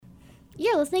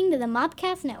You're listening to the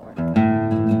Mobcast Network.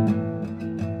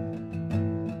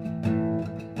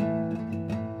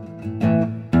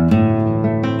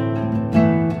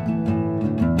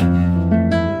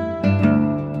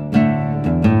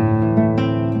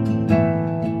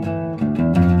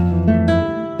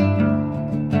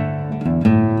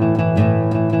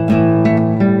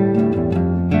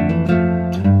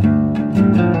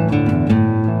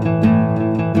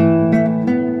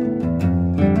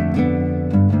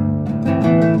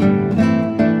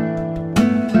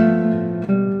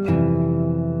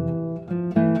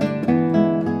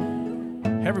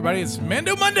 It's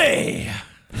Mando Monday.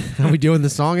 Are we doing the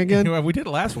song again? We did it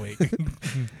last week.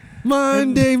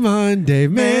 Monday, Mando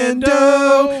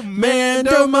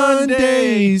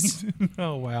Mondays.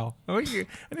 Oh wow! I need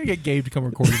to get Gabe to come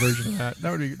record a version of that.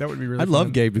 That would be really. I'd love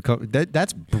fun. Gabe to come.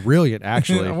 That's brilliant,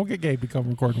 actually. We'll get Gabe to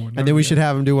come record one, and then we should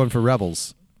have him do one for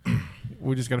Rebels.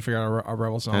 We just got to figure out a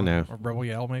Rebel song. I know. A Rebel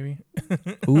Yell, maybe.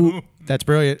 Ooh, that's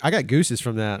brilliant. I got gooses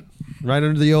from that. Right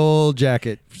under the old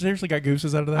jacket. Seriously, got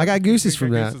gooses out of that? I got gooses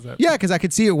from that. Yeah, because I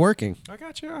could see it working. I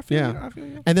got you. I feel you. I feel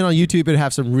you. And then on YouTube, it'd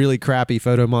have some really crappy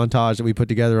photo montage that we put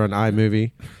together on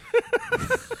iMovie.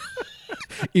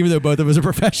 Even though both of us are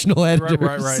professional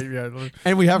editors. Right, yeah.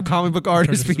 And we have comic book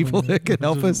artist people that can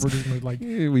help us. We're just like,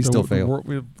 we still fail.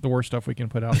 The worst stuff we can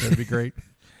put out there would be great.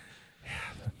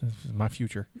 This is my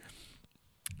future.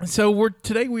 So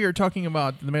today we are talking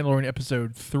about The Mandalorian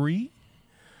Episode 3,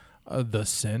 The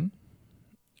Sin.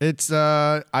 It's,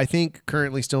 I think,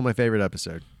 currently still my favorite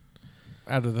episode.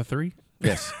 Out of the 3?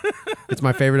 Yes. It's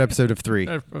my favorite episode of 3.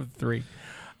 Of 3.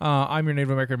 I'm your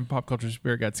Native American pop culture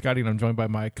spirit guide, Scotty, and I'm joined by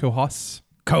my co-hosts.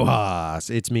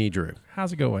 It's me, Drew.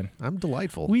 How's it going? I'm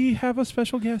delightful. We have a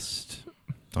special guest.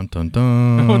 Dun, dun,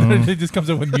 dun. It just comes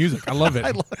in with music. I love it.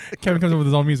 Kevin comes in with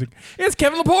his own music. It's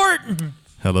Kevin Laporte.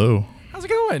 Hello. How's it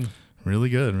going? Really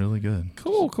good, really good.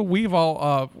 Cool. We've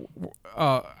all...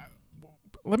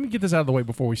 let me get this out of the way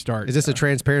before we start. Is this a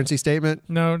transparency statement?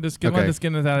 No, just get this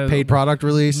out of the Paid product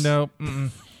release? No.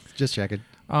 Just checking.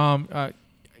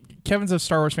 Kevin's a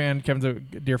Star Wars fan. Kevin's a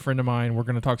dear friend of mine. We're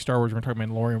going to talk Star Wars. We're going to talk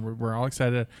Mandalorian. We're all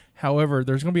excited. However,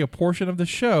 there's going to be a portion of the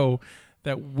show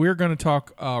that we're going to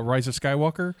talk Rise of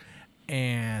Skywalker,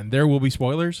 and there will be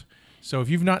spoilers. So if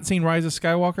you've not seen Rise of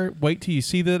Skywalker, wait till you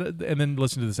see that and then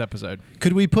listen to this episode.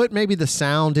 Could we put maybe the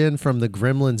sound in from the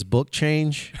Gremlins book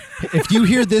change? If you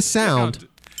hear this sound,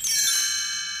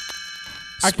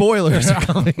 spoilers are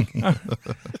coming.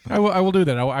 I will do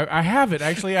that. I have it,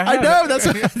 actually. I know. That's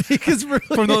what I think is really...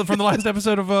 from the last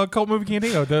episode of Cult Movie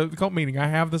Cantina, the cult meeting. I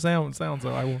have the sound,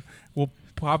 so we'll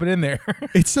pop it in there.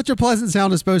 It's such a pleasant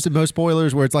sound as opposed to most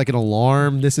spoilers where it's like an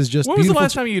alarm. This is just When was the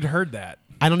last time you'd heard that?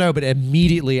 I don't know, but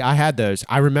immediately I had those.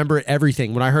 I remember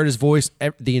everything. When I heard his voice,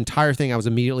 the entire thing, I was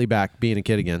immediately back being a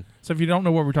kid again. So if you don't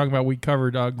know what we're talking about, we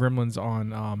covered Gremlins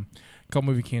on Cult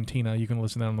Movie Cantina. You can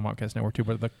listen to that on the Mobcast Network too.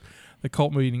 But the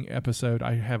cult meeting episode,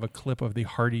 I have a clip of the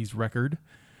Hardy's record.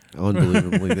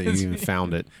 Unbelievably that you even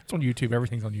found it. It's on YouTube.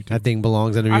 Everything's on YouTube. That thing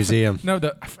belongs in a museum.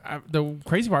 The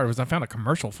crazy part was I found a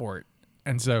commercial for it.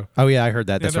 And so... Oh, yeah, I heard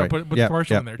that. That's right. Put the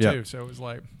commercial in there too. So it was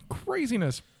like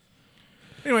craziness.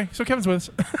 Anyway, so Kevin's with us.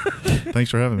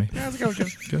 Thanks for having me. How's it going,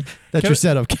 Kevin? Good. That's your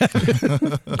setup, Kevin.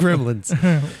 Gremlins.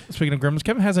 Speaking of Gremlins,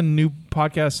 Kevin has a new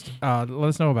podcast. Let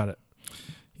us know about it.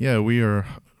 Yeah, we are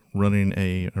running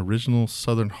a original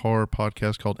Southern horror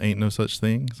podcast called Ain't No Such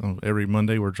Thing. So every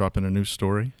Monday we're dropping a new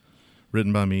story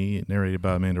written by me, narrated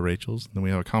by Amanda Rachels. Then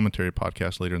we have a commentary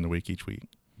podcast later in the week each week.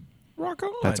 Rock on.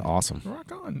 That's awesome.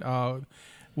 Rock on.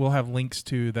 We'll have links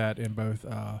to that in both...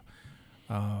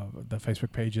 the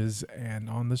Facebook pages and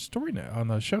on the on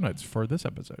the show notes for this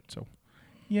episode. So,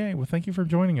 yay! Well, thank you for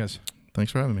joining us.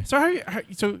 Thanks for having me.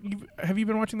 So, have you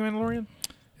been watching The Mandalorian?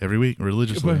 Every week,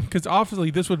 religiously. Because obviously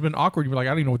this would have been awkward. You'd be like,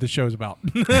 I don't even know what this show is about.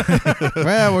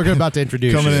 Well, we're about to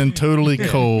introduce Coming in totally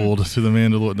cold to the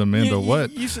Mando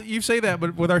what? You say that,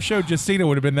 but with our show, Justina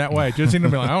would have been that way. Justina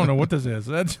would be like, I don't know what this is.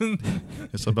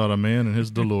 It's about a man and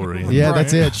his DeLorean. Yeah,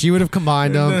 that's it. She would have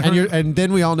combined them. And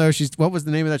then we all know what was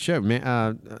the name of that show?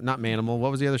 Not Manimal.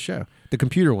 What was the other show? The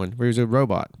computer one where he was a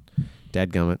robot.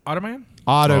 Dadgummit. Automan?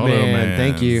 Automan.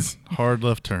 Thank you. Hard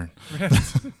left turn.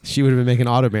 She would have been making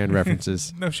Automan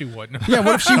references. No, she wouldn't. Yeah,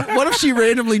 what if she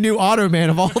randomly knew Automan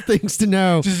of all things to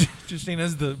know?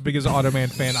 Justina's the biggest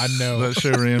Automan fan I know. That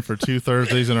show ran for 2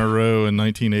 Thursdays in a row in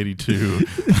 1982.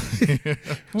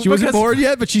 She wasn't born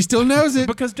yet, but she still knows it.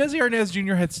 Because Desi Arnaz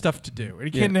Jr. had stuff to do. And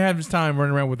he couldn't have his time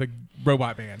running around with a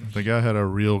robot band. The guy had a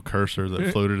real cursor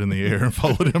that floated in the air and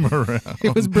followed him around.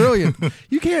 It was brilliant.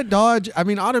 You can't dodge. I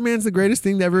mean, Automan's the greatest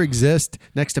thing to ever exist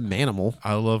next to Manimal.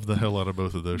 I love the hell out of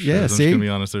both of those shows. Yeah, I'm see? just going to be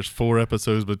honest. There's 4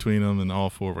 episodes between them, and all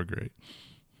 4 were great.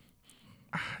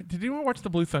 Did anyone watch the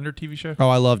Blue Thunder TV show? Oh,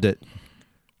 I loved it.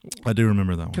 I do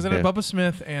remember that one. Because it had Bubba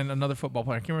Smith and another football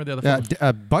player. I can't remember the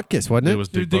other Butkus, wasn't it? It was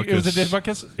Dick Butkus. It was a Dick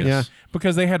Butkus? Yeah.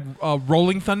 Because they had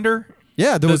Rolling Thunder.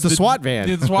 Yeah, there was the SWAT van.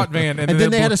 The SWAT van. And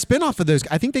then they had a spin-off of those.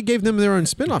 I think they gave them their own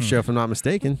spin-off show, if I'm not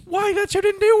mistaken. Why? That show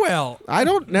didn't do well. I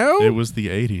don't know. It was the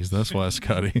 80s. That's why,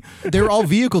 Scotty. They were all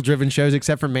vehicle-driven shows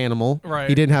except for Manimal. Right.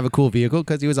 He didn't have a cool vehicle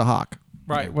because he was a hawk.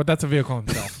 Right. Well, that's a vehicle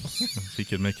himself. He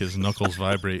could make his knuckles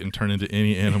vibrate and turn into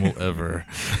any animal ever.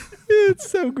 It's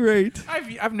so great.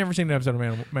 I've never seen an episode of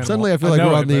Manimal. Suddenly I feel like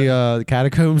we're on the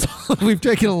catacombs. We've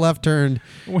taken a left turn.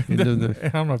 I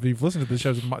don't know if you've listened to the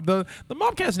shows. The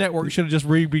Mobcast Network should have just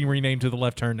been renamed to the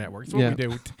Left Turn Network. That's what we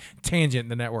do. Tangent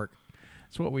the network.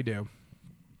 That's what we do.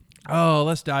 Oh,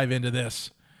 let's dive into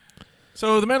this.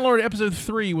 So, The Mandalorian Episode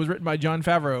 3 was written by Jon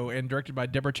Favreau and directed by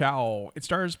Deborah Chow. It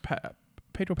stars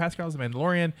Pedro Pascal as the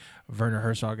Mandalorian, Werner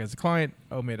Herzog as the client,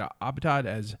 Omid Abtad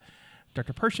as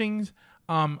Dr. Pershings.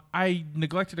 I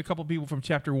neglected a couple people from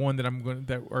Chapter 1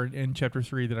 that are in Chapter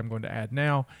 3 that I'm going to add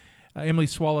now. Emily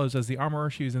Swallows as the armorer.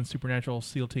 She was in Supernatural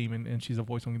SEAL Team, and she's a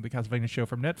voice on the Castlevania show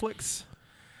from Netflix.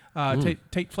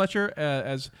 Tate Fletcher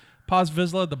as Paz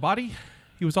Vizsla, the body.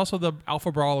 He was also the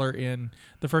alpha brawler in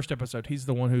the first episode. He's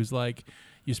the one who's like,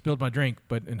 you spilled my drink,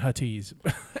 but in Huttese.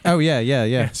 Oh,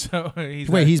 yeah. So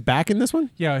he's back in this one?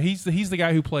 Yeah, he's the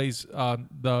guy who plays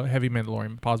the heavy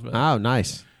Mandalorian, Paz Vizsla. Oh,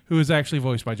 nice. Who is actually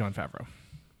voiced by Jon Favreau,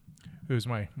 who's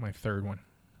my third one.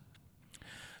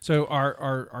 So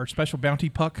our special bounty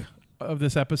puck of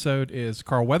this episode is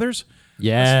Carl Weathers.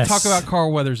 Yes. Let's talk about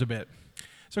Carl Weathers a bit.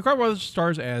 So Carl Weathers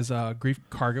stars as Grief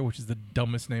Karga, which is the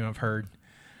dumbest name I've heard.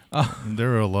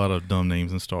 There are a lot of dumb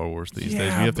names in Star Wars these days. You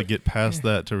have to get past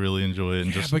that to really enjoy it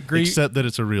and just accept that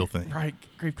it's a real thing. Right.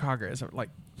 Grief Karga is like,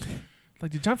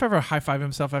 did Jon Favreau high-five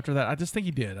himself after that? I just think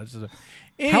he did. Anyway,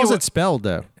 how's it spelled,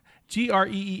 though?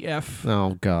 Greef.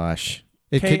 Oh, gosh.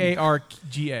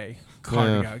 Karga.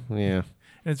 Karga. Yeah.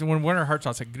 And it's when Werner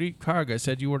Herzog said, Grief Karga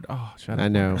said you were, shut up. I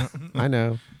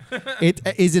know.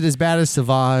 Is it as bad as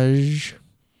Savage?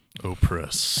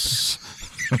 Oppress.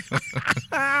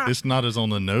 It's not as on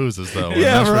the nose as that one.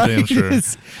 Yeah, that's right. for damn sure.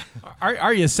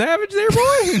 Are you savage there, boy?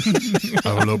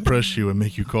 I will oppress you and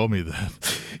make you call me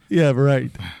that. Yeah, right.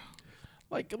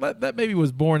 Like, that baby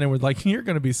was born and was like, you're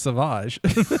going to be Savage.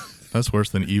 That's worse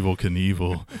than Evil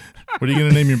Knievel. What are you going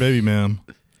to name your baby, ma'am?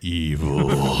 Evil.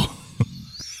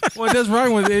 Well, it does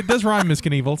rhyme, Miss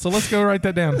Knievel. So let's go write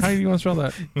that down. How do you want to spell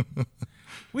that?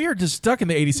 We are just stuck in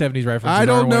the 80s, 70s reference. I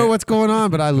don't know what's going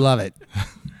on, but I love it.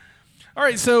 All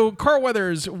right, so Carl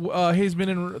Weathers, he's been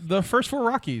in the first 4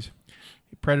 Rockies.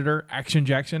 Predator, Action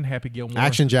Jackson, Happy Gilmore.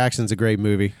 Action Jackson's a great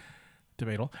movie.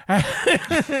 Debatable.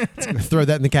 Throw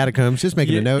that in the catacombs. Just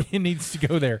making a note. It needs to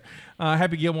go there.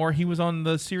 Happy Gilmore, he was on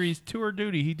the series Tour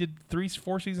Duty. He did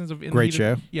 4 seasons of... Great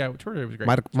show. Yeah, Tour Duty was great.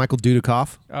 Michael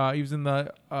Dudikoff. He was in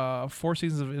the 4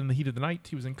 seasons of In the Heat of the Night.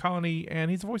 He was in Colony,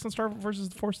 and he's the voice on Star vs.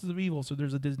 the Forces of Evil, so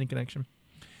there's a Disney connection.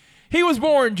 He was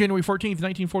born January 14th,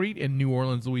 1948 in New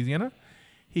Orleans, Louisiana.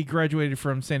 He graduated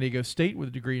from San Diego State with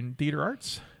a degree in theater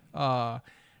arts,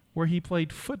 where he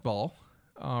played football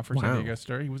for San Diego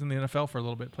State. He was in the NFL for a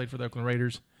little bit, played for the Oakland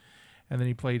Raiders, and then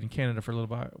he played in Canada for a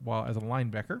little while as a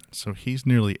linebacker. So he's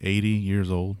nearly 80 years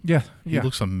old. Yeah. He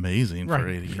looks amazing for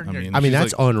 80. Sure, I mean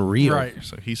that's unreal. Right.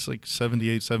 So he's like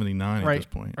 78, 79 at this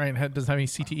point. Right. Doesn't have any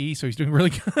CTE, so he's doing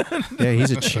really good. Yeah,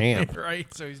 he's a champ. Right.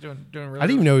 So he's doing really I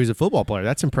didn't even know he was a football player.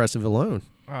 That's impressive alone.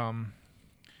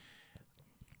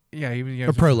 Yeah, he was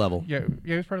a pro level. Yeah,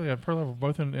 he was probably a pro level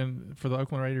both in for the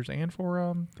Oakland Raiders and for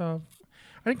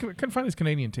I couldn't find his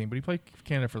Canadian team, but he played for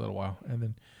Canada for a little while, and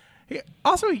then he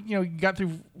also got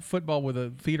through football with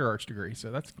a theater arts degree.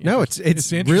 So that's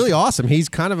it's really awesome. He's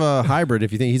kind of a hybrid.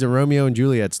 If you think he's a Romeo and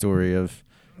Juliet story of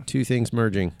two things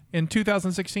merging. In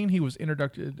 2016, he was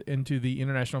inducted into the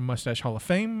International Mustache Hall of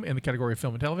Fame in the category of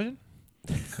film and television.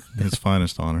 His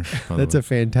finest honor. That's a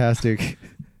fantastic.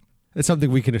 It's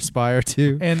something we can aspire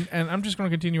to. And I'm just going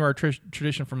to continue our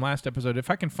tradition from last episode. If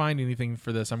I can find anything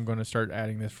for this, I'm going to start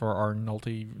adding this for our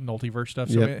Nultiverse stuff.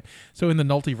 So in the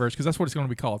Nultiverse, because that's what it's going to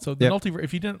be called. So the Nultiverse.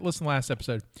 If you didn't listen to last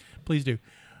episode, please do.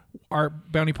 Our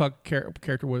Bounty Puck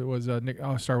character was Nick.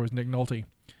 Star was Nick Nolte,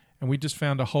 and we just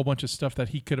found a whole bunch of stuff that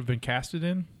he could have been casted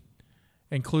in,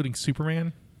 including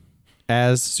Superman.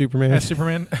 as Superman. as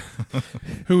Superman,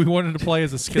 who he wanted to play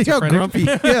as a See how schizophrenic. grumpy?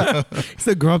 Yeah, he's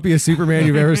the grumpiest Superman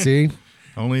you've ever seen.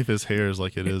 Only if his hair is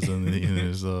like it is in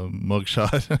his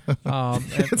mugshot.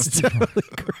 It's totally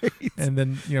great. And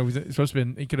then he was supposed to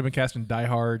be. He could have been cast in Die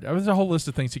Hard. There's a whole list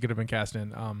of things he could have been cast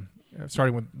in.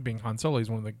 Starting with being Han Solo, he's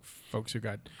one of the folks who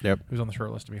was on the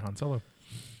short list to be Han Solo.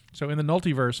 So in the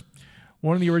Multiverse,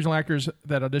 one of the original actors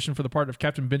that auditioned for the part of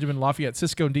Captain Benjamin Lafayette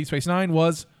Sisko in Deep Space Nine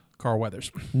was Carl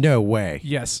Weathers. No way.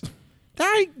 Yes,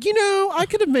 I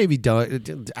could have maybe done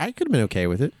it. I could have been okay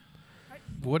with it.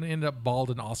 wouldn't end up bald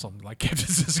and awesome like Captain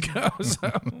Sisko.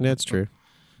 So. That's true.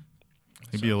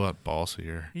 He'd be a lot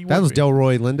bossier. That was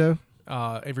Delroy Lindo.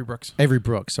 Avery Brooks. Avery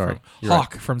Brooks, sorry.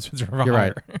 Hawk from Spencer for You're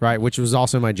Hire. right, which was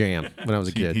also my jam when I was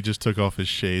a kid. He just took off his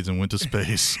shades and went to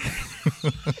space.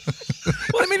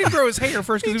 Well, I made him grow his hair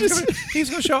first because he was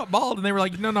going to show up bald, and they were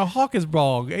like, "No, Hawk is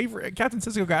bald. Captain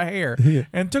Sisko got hair,"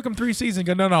 and it took him 3 seasons.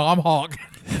 And go, "No, I'm Hawk."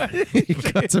 He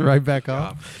cuts it right back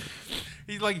off.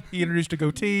 He's like he introduced a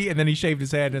goatee, and then he shaved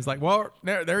his head, and it's like, well,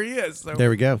 there he is. So There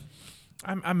we go.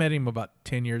 I met him about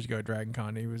 10 years ago at Dragon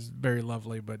Con. He was very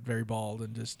lovely, but very bald,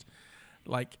 and just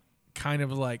like kind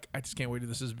of like, I just can't wait till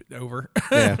this is over.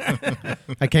 Yeah.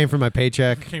 I came for my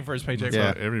paycheck. Came for his paycheck.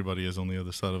 Yeah. Everybody is on the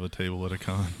other side of a table at a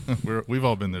con. We've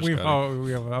all been there, Scotty.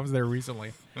 I was there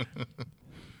recently.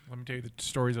 Let me tell you the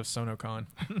stories of SonoCon.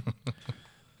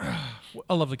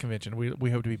 A lovely convention.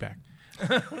 We hope to be back.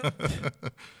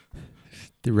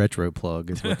 The retro plug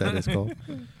is what that is called.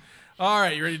 All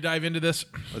right, you ready to dive into this?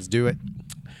 Let's do it.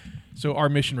 So our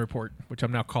mission report, which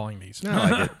I'm now calling these. I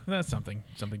like it. That's something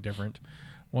different.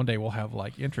 One day we'll have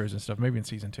like intros and stuff, maybe in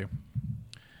season 2.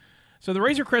 So the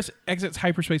Razor Crest exits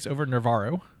hyperspace over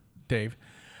Navarro, Dave.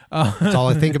 That's all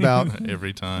I think about.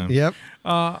 Every time. Yep.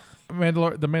 The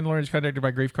Mandalorian is contacted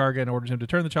by Greef Karga and orders him to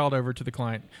turn the child over to the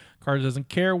client. Karga doesn't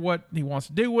care what he wants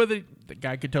to do with it. The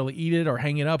guy could totally eat it or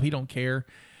hang it up. He don't care.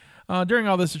 During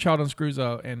all this, the child unscrews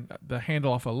the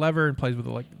handle off a lever and plays with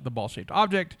the ball-shaped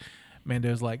object.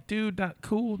 Mando's like, dude, not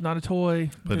cool, not a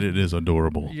toy. But it is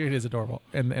adorable. It is adorable.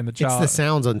 And the child. It's the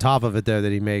sounds on top of it, though,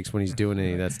 that he makes when he's doing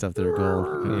any of that stuff that are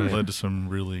gold. It Yeah. led to some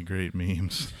really great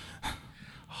memes.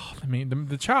 I mean,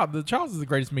 the child is the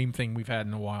greatest meme thing we've had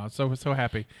in a while. So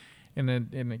happy. And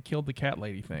it killed the cat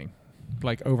lady thing,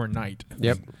 like overnight.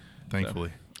 Yep.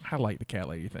 Thankfully. So, I like the cat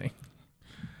lady thing.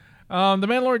 The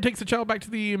Mandalorian takes the child back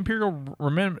to the Imperial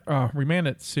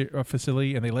Remandment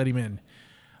facility, and they let him in.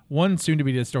 One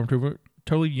soon-to-be-dead stormtrooper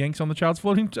totally yanks on the child's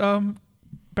floating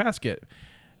basket.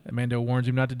 Mando warns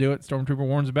him not to do it. Stormtrooper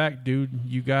warns back, dude,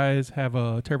 you guys have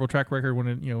a terrible track record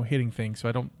when hitting things, so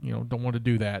I don't want to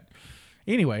do that.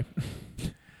 Anyway,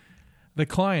 the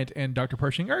client and Dr.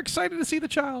 Pershing are excited to see the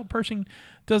child. Pershing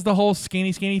does the whole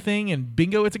scanny thing, and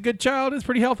bingo, it's a good child. It's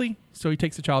pretty healthy, so he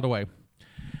takes the child away.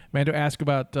 Mando asks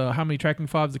about how many tracking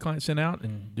fobs the client sent out,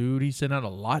 and dude, he sent out a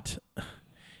lot.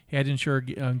 He had to ensure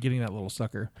getting that little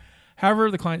sucker. However,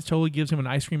 the client totally gives him an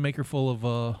ice cream maker full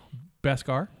of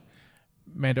Beskar.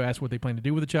 Mando asks what they plan to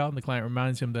do with the child, and the client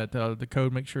reminds him that the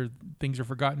code makes sure things are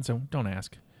forgotten, so don't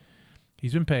ask.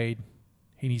 He's been paid.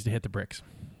 He needs to hit the bricks.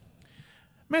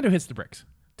 Mando hits the bricks,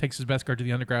 takes his Beskar to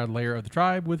the underground layer of the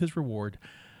tribe with his reward.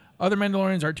 Other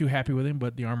Mandalorians aren't too happy with him,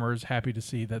 but the armorer is happy to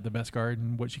see that the Beskar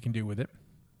and what she can do with it.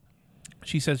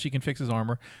 She says she can fix his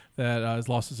armor that has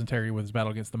lost its integrity with his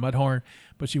battle against the Mudhorn,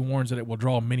 but she warns that it will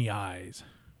draw many eyes.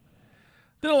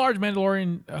 Then a large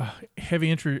Mandalorian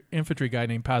heavy infantry guy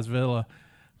named Paz Villa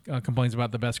complains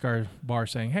about the Beskar bar,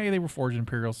 saying, hey, they were forged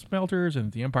Imperial smelters,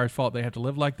 and the Empire's fault they have to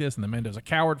live like this, and the Mando's a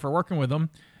coward for working with them.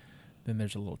 Then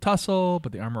there's a little tussle,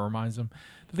 but the armor reminds them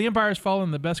that the Empire has fallen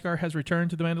and the Beskar has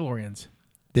returned to the Mandalorians.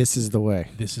 This is the way.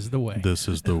 This is the way. This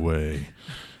is the way.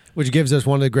 Which gives us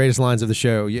one of the greatest lines of the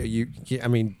show. I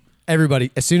mean,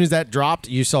 everybody, as soon as that dropped,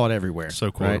 you saw it everywhere.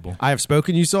 So quotable. Right? I have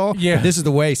spoken, you saw. Yeah. This is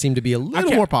the way seemed to be a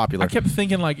little more popular. I kept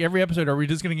thinking, like, every episode, are we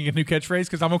just going to get a new catchphrase?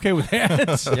 Because I'm okay with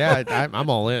that. Yeah, I'm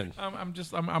all in.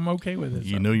 I'm okay with it.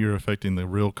 You know you're affecting the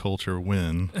real culture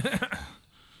when.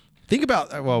 Think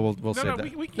about we'll say no,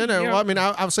 that. we can, No. yeah. Well, I mean,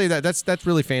 I'll say that that's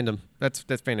really fandom. That's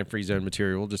fandom free zone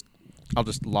material. I'll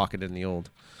just lock it in the old.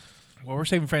 Well, we're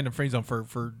saving Fandom Free Zone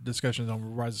for discussions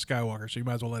on Rise of Skywalker, so you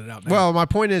might as well let it out now. Well, my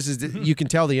point is that you can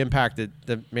tell the impact that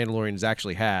the Mandalorian has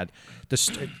actually had.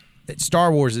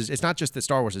 Star Wars it's not just that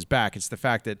Star Wars is back; it's the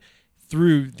fact that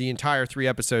through the entire 3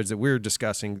 episodes that we're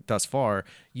discussing thus far,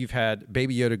 you've had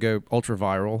Baby Yoda go ultra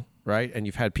viral, right? And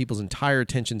you've had people's entire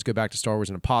attentions go back to Star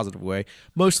Wars in a positive way,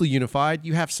 mostly unified.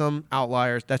 You have some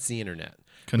outliers. That's the internet.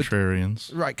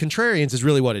 Contrarians. Right, contrarians is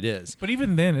really what it is. But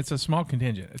even then, it's a small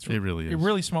contingent. It really is. It's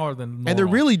really smaller than normal. And they're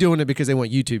really doing it because they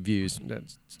want YouTube views.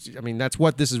 That's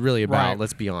what this is really about, Right.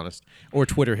 let's be honest. Or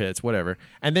Twitter hits, whatever.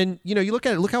 And then, you look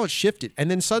at it, look how it shifted. And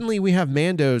then suddenly we have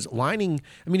Mando's lining.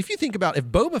 I mean, if you think about if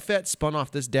Boba Fett spun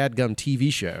off this dadgum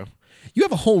TV show, you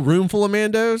have a whole room full of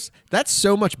Mandos. That's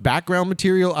so much background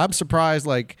material. I'm surprised,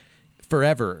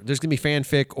 forever. There's going to be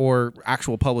fanfic or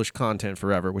actual published content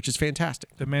forever, which is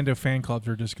fantastic. The Mando fan clubs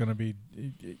are just going to be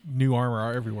new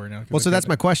armor everywhere now. Well, so that's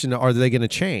my question. Are they going to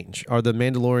change? Are the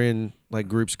Mandalorian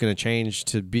groups going to change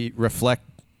to reflect?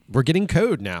 We're getting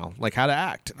code now, how to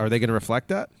act. Are they going to reflect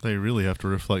that? They really have to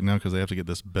reflect now because they have to get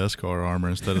this Beskar armor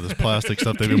instead of this plastic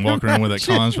stuff they've been walking around with at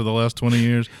cons for the last 20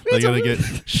 years. They got to get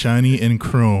shiny and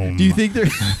chrome. Do you think they're?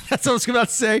 That's what I was about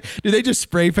to say. Do they just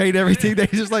spray paint everything? They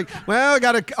just I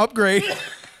got to upgrade.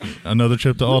 Another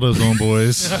trip to AutoZone,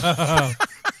 boys.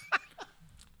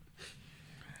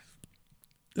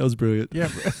 That was brilliant. Yeah.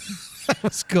 That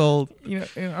was gold.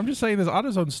 I'm just saying this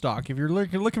AutoZone stock. If you're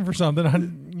looking for something,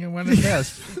 want to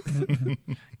invest.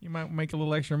 You might make a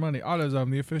little extra money. AutoZone,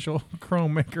 the official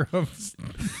Chrome maker of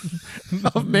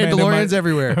Mandalorians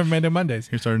everywhere. Mando Mondays.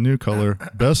 Here's our new color,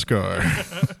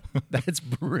 Beskar. That's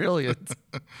brilliant.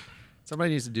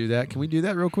 Somebody needs to do that. Can we do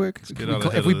that real quick? get out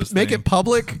ahead If we of this make thing. it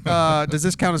public, does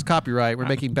this count as copyright? We're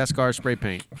making Beskar spray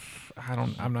paint.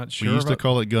 I'm not sure. We used to about-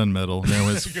 call it gunmetal. Now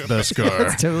it's Beskar.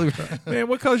 That's totally right. Man,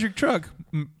 what color's your truck?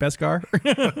 Best car.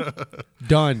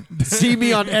 Done. See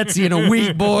me on Etsy in a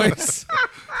week, boys.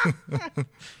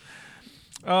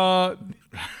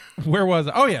 Where was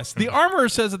it? Oh, yes. The armorer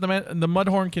says that the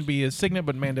Mudhorn can be his signet,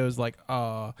 but Mando's like,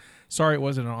 sorry, it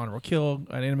wasn't an honorable kill.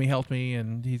 An enemy helped me,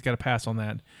 and he's got to pass on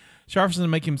that. She offers him to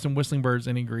make him some whistling birds,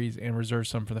 and he agrees and reserves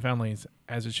some for the families,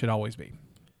 as it should always be.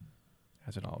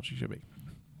 As it always should be.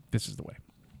 This is the way.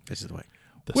 This is the way.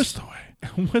 This is the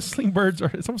way. Whistling birds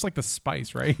it's almost like the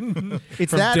spice, right? It's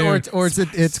From that, Dune. or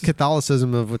it's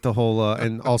Catholicism with the whole,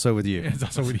 and also with you. It's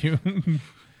also with you.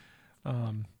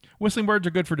 Whistling birds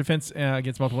are good for defense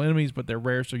against multiple enemies, but they're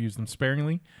rare, so use them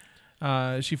sparingly.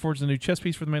 She forged a new chess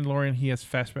piece for the Mandalorian. He has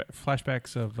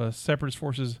flashbacks of Separatist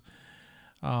forces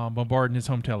bombarding his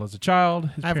hometown as a child.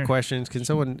 I have questions.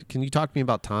 Can you talk to me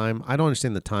about time? I don't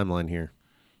understand the timeline here.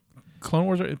 Clone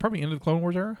Wars, probably into the Clone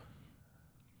Wars era.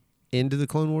 Into the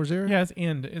Clone Wars era? Yeah, it's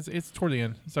end. It's toward the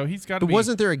end. So he's got to But be.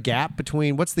 wasn't there a gap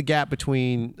between? What's the gap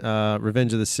between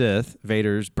Revenge of the Sith,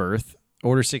 Vader's birth,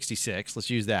 Order 66? Let's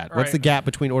use that. What's Right. the gap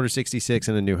between Order 66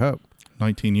 and A New Hope?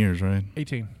 19 years, right?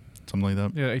 18. Something like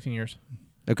that. Yeah, 18 years.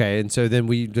 Okay, and so then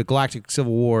the Galactic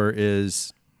Civil War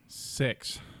is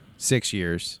 6. 6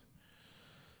 years,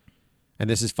 and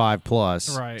this is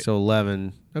 5+. Right. So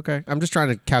 11. Okay, I'm just trying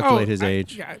to calculate his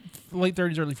age. Yeah, late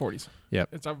 30s, early 40s. Yep.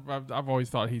 I've always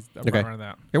thought he's Okay. around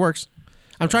that. It works.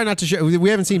 I'm trying not to show. We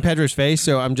haven't seen Pedro's face,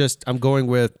 so I'm going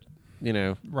with,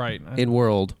 Right. in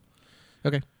world.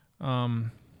 Okay.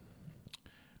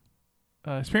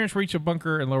 His parents reach a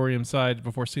bunker and lower him inside.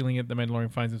 Before sealing it, the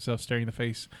Mandalorian finds himself staring in the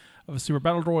face of a super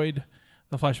battle droid.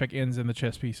 The flashback ends and the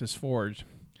chess piece is forged.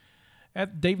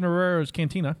 At Dave Navarro's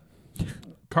cantina,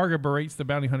 Karga berates the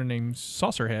bounty hunter named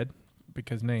Saucerhead,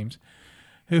 because names,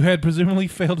 who had presumably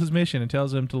failed his mission and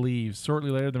tells him to leave. Shortly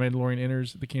later, the Mandalorian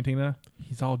enters the cantina.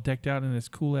 He's all decked out in his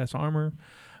cool-ass armor.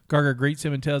 Karga greets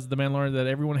him and tells the Mandalorian that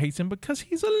everyone hates him because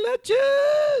he's a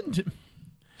legend.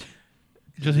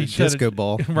 Disco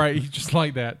ball. Right, he's just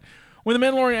like that. When the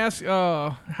Mandalorian asks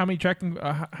how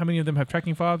many of them have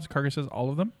tracking fobs, Karga says all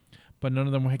of them, but none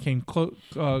of them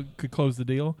could close the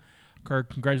deal. Karga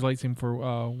congratulates him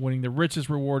for winning the richest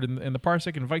reward in the parsec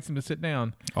and invites him to sit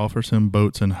down. Offers him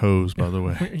boats and hoes, by the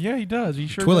way. Yeah, he does. He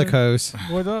sure Twi'lek does. hose.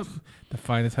 What up? The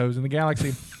finest hose in the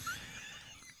galaxy.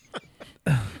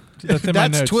 That's in my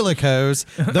That's notes. Twi'lek hose,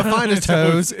 the finest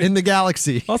hose in the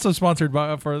galaxy. Also sponsored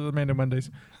by for the Mando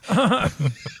Mondays.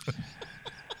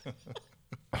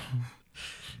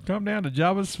 Come down to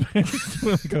Jabba's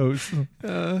Twi'lek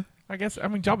hose. I guess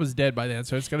Jabba's dead by then,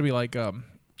 so it's gonna be like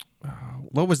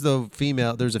What was the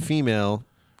female? There's a female,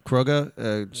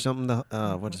 Kroga, something.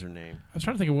 What is her name? I was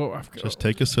trying to think of what I forgot. Just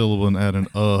take a syllable and add an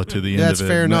to the end That's of it,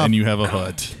 fair and, enough. and you have a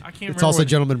hut. I can't It's remember also what,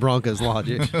 Gentleman Bronco's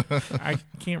logic. I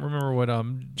can't remember what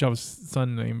Jabba's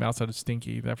son name outside of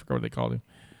Stinky. I forgot what they called him.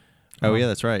 Oh yeah,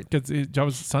 that's right. Because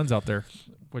Jabba's son's out there,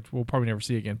 which we'll probably never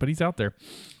see again, but he's out there.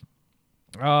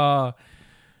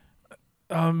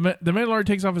 The Mandalorian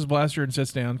takes off his blaster and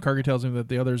sits down. Karga tells him that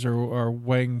the others are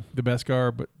weighing the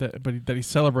Beskar, but that he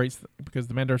celebrates because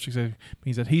the Mandalorian success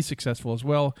means that he's successful as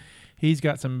well. He's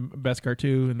got some Beskar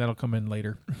too, and that'll come in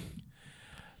later.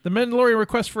 The Mandalorian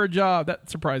requests for a job. That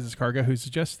surprises Karga, who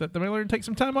suggests that the Mandalorian take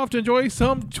some time off to enjoy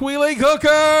some Twi'lek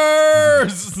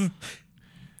hookers.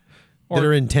 That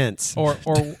are intense.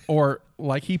 Or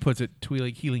like he puts it,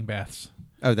 Twi'lek healing baths.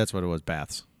 Oh, that's what it was,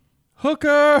 baths.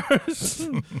 Hookers!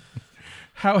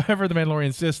 However, the Mandalorian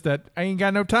insists that I ain't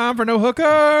got no time for no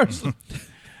hookers.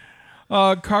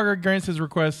 Karga grants his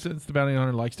request since the bounty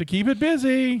hunter likes to keep it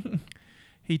busy.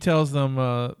 He tells them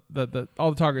that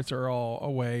all the targets are all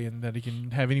away and that he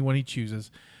can have anyone he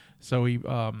chooses. So he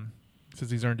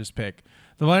says he's earned his pick.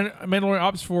 The Mandalorian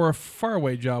opts for a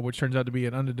faraway job, which turns out to be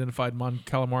an unidentified Mon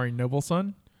Calamari noble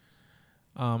son.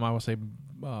 I will say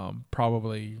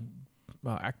probably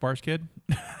Akbar's kid.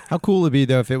 How cool would it be,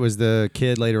 though, if it was the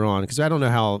kid later on? Because I don't know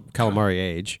how calamari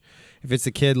age. If it's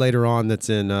the kid later on that's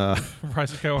in Rise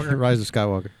of Skywalker. Rise of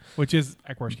Skywalker. Which is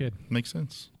Akbar's kid. Makes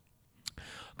sense.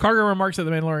 Karga remarks that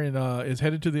the Mandalorian is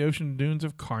headed to the ocean dunes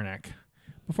of Karnak.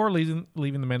 Before leaving, the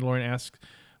Mandalorian asks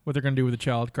what they're going to do with the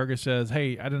child. Karga says,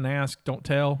 "Hey, I didn't ask. Don't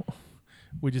tell.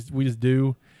 We just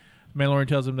do." The Mandalorian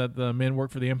tells him that the men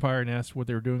work for the Empire and asks what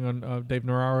they were doing on Dave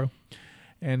Navarro.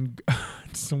 And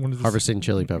someone is Harvesting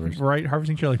chili peppers. Right,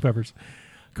 harvesting chili peppers.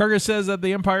 Karga says that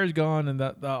the Empire is gone and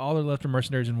that all they're left are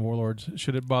mercenaries and warlords.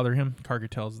 Should it bother him, Karga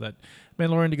tells that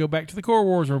Mandalorian to go back to the core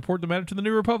wars and report the matter to the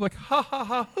New Republic. Ha ha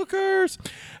ha, hookers!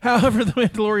 However, the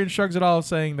Mandalorian shrugs it off,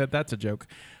 saying that that's a joke.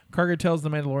 Karga tells the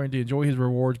Mandalorian to enjoy his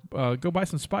rewards, go buy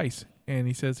some spice. And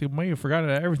he says he may have forgotten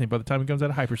everything by the time he comes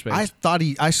out of hyperspace.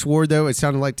 I swore, though, it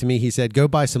sounded like to me he said, go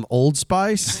buy some Old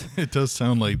Spice. It does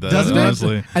sound like that, Doesn't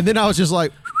honestly. it? And then I was just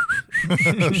like,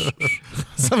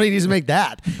 somebody needs to make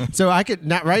that. So I could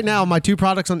right now, my two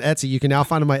products on Etsy, you can now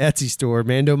find in my Etsy store,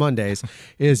 Mando Mondays,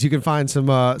 is you can find some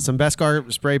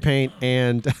Beskar spray paint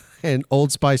and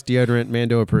Old Spice deodorant,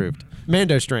 Mando approved.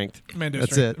 Mando strength.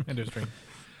 That's it. Mando strength.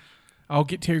 I'll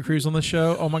get Terry Crews on the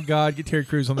show. Oh my God, get Terry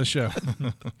Crews on the show.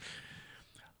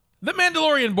 The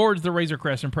Mandalorian boards the Razor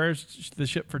Crest and prepares the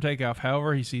ship for takeoff.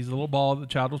 However, he sees the little ball that the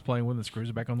child was playing with and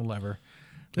screws it back on the lever.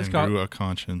 This grew a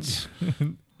conscience.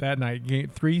 That night,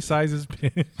 gained 3 sizes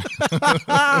big.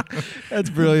 That's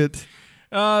brilliant.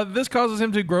 This causes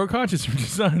him to grow a conscience and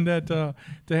decide that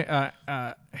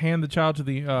to hand the child to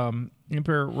the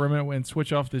Imperial remnant and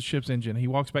switch off the ship's engine. He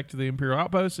walks back to the Imperial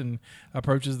outpost and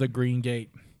approaches the Green Gate.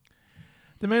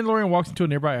 The Mandalorian walks into a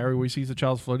nearby area where he sees the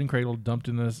child's floating cradle dumped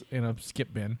in a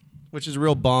skip bin. Which is a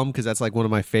real bum because that's like one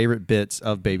of my favorite bits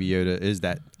of Baby Yoda is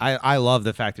that I love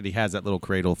the fact that he has that little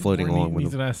cradle floating along with him.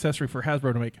 He's an accessory for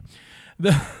Hasbro to make. The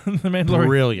Mandalorian.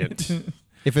 Brilliant.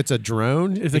 If it's a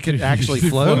drone, If it could actually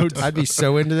float. I'd be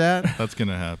so into that. That's going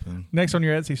to happen. Next on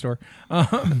your Etsy store.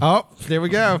 Oh, there we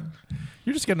go.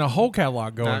 You're just getting a whole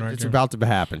catalog going right It's there. about to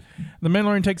happen. The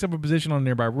Mandalorian takes up a position on a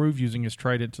nearby roof using his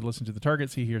trident to listen to the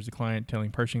targets. He hears the client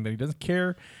telling Pershing that he doesn't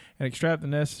care and extract the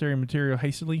necessary material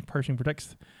hastily. Pershing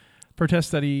protests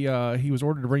that he was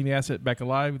ordered to bring the asset back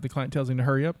alive. The client tells him to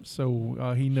hurry up,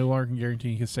 so he no longer can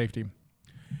guarantee his safety.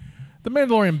 The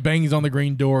Mandalorian bangs on the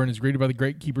green door and is greeted by the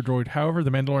Great Keeper droid. However, the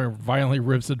Mandalorian violently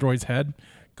rips the droid's head,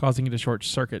 causing it to short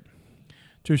circuit.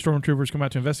 2 stormtroopers come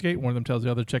out to investigate. One of them tells the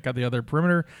other to check out the other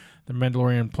perimeter. The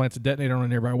Mandalorian plants a detonator on a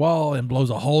nearby wall and blows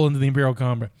a hole into the Imperial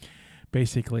combat.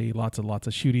 Basically, lots of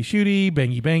shooty,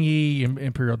 bangy.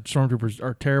 Imperial stormtroopers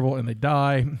are terrible and they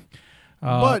die.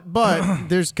 But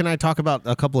can I talk about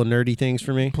a couple of nerdy things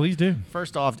for me? Please do.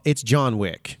 First off, it's John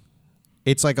Wick.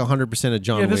 It's like 100% a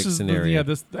John Wick scenario.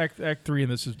 This Act 3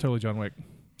 and this is totally John Wick.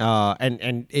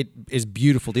 And it is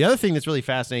beautiful. The other thing that's really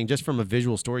fascinating, just from a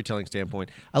visual storytelling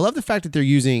standpoint, I love the fact that they're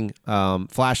using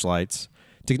flashlights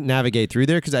to navigate through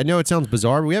there, because I know it sounds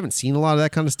bizarre, but we haven't seen a lot of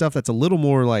that kind of stuff. That's a little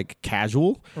more like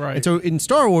casual. Right. And so in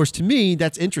Star Wars, to me,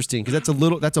 that's interesting because that's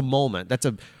a moment. That's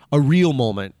a real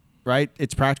moment. Right?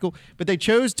 It's practical. But they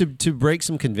chose to break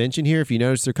some convention here. If you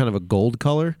notice, they're kind of a gold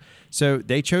color. So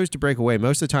they chose to break away.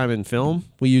 Most of the time in film,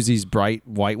 we use these bright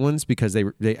white ones because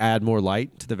they add more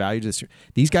light to the value.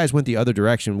 These guys went the other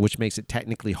direction, which makes it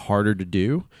technically harder to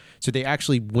do. So they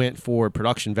actually went for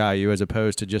production value as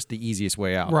opposed to just the easiest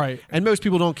way out. Right. And most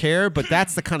people don't care, but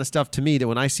that's the kind of stuff to me that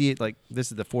when I see it, like this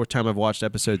is the 4th time I've watched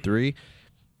episode 3,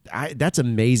 that's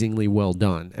amazingly well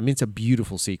done. I mean, it's a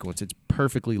beautiful sequence. It's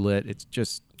perfectly lit. It's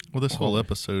just... Well, this whole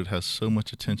episode has so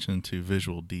much attention to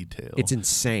visual detail. It's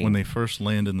insane. When they first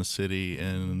land in the city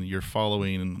and you're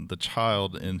following the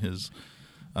child in his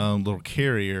little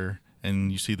carrier and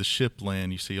you see the ship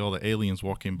land, you see all the aliens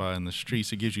walking by in the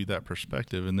streets, it gives you that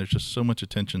perspective. And there's just so much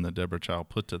attention that Deborah Chow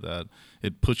put to that.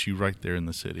 It puts you right there in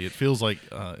the city. It feels like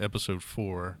episode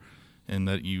 4 in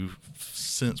that you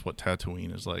sense what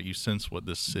Tatooine is like. You sense what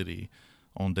this city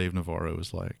on Dave Navarro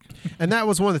is like. And that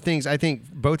was one of the things I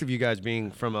think both of you guys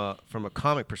being from a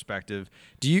comic perspective,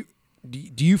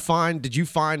 did you find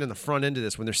in the front end of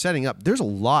this when they're setting up, there's a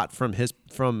lot from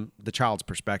the child's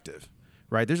perspective,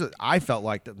 right? I felt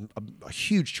like a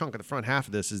huge chunk of the front half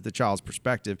of this is the child's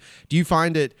perspective. Do you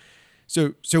find it?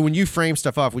 So when you frame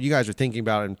stuff up, when you guys are thinking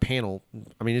about it in panel,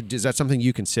 I mean, is that something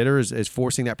you consider as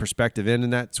forcing that perspective in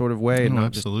that sort of way? No,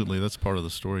 absolutely. That's part of the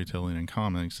storytelling in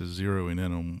comics is zeroing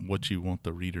in on what you want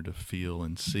the reader to feel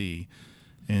and see.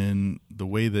 And the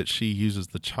way that she uses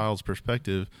the child's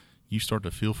perspective, you start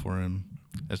to feel for him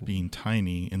as being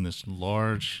tiny in this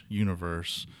large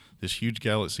universe, this huge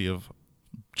galaxy of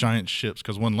giant ships,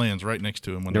 because one lands right next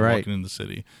to him when they're walking in the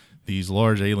city. These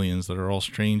large aliens that are all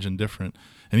strange and different.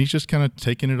 And he's just kind of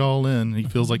taking it all in. He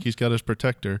feels like he's got his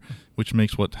protector, which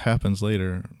makes what happens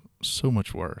later so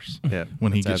much worse. Yeah,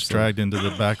 when he gets dragged into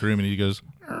the back room and he goes,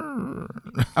 "Arr."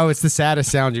 Oh, it's the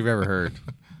saddest sound you've ever heard.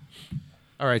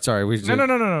 All right, sorry.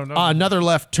 No. Another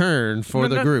left turn for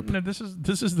the group. No, this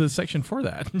is the section for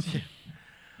that.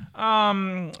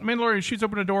 Mandalorian shoots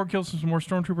open a door, kills some more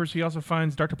stormtroopers. He also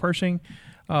finds Dr. Pershing.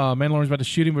 Mandalorian's about to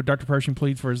shoot him, but Dr. Pershing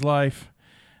pleads for his life.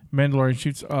 Mandalorian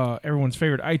shoots everyone's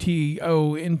favorite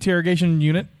ITO interrogation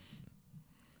unit,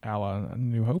 a la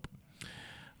New Hope,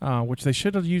 which they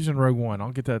should have used in Rogue One.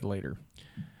 I'll get that later.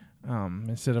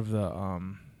 Instead of the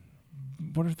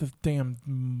what is the damn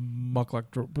mucklak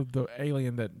the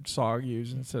alien that Saw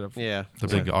used instead of the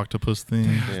big octopus thing.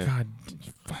 Yeah. God,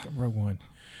 fucking Rogue One.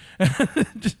 I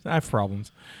have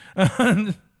problems.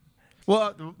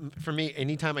 Well, for me,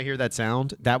 anytime I hear that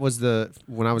sound, that was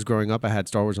when I was growing up, I had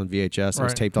Star Wars on VHS. It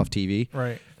was taped off TV.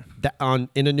 Right.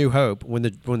 In A New Hope, when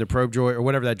the probe droid or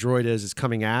whatever that droid is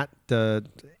coming at whoa,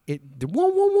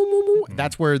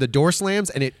 that's where the door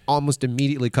slams, and it almost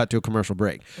immediately cut to a commercial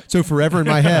break. So forever in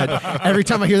my head, every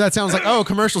time I hear that sound, it's like, oh,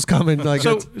 commercial's coming. Like,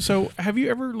 so have you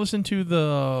ever listened to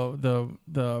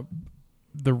the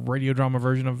radio drama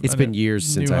version of? It's been years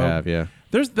since I have. Yeah.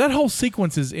 There's that whole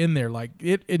sequence is in there. Like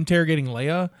it interrogating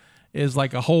Leia is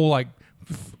like a whole like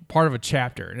part of a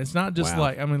chapter, and it's not just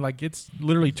it's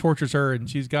literally tortures her, and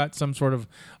she's got some sort of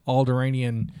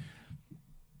Alderaanian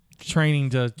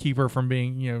training to keep her from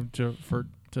being to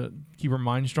keep her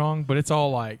mind strong. But it's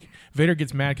all like Vader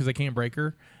gets mad because they can't break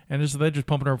her. And they're just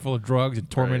pumping her full of drugs and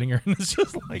tormenting her. And it's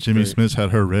just like... Jimmy Smith had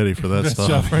her ready for that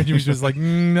stuff. Right? Jimmy Smith's like,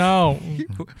 no.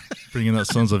 Bringing that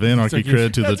Sons of Anarchy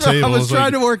cred to the table. I was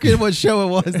trying to work in what show it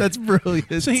was. That's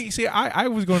brilliant. See, I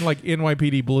was going like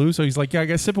NYPD Blue. So he's like, yeah, I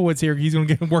got Sipowicz here. He's going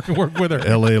to get work with her.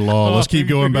 L.A. Law. Let's keep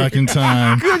going back in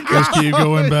time. Let's keep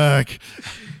going back.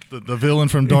 The villain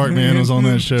from Darkman was on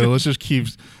that show. Let's just keep...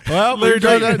 Well, Larry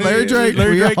Drake.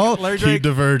 Keep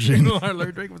diverging.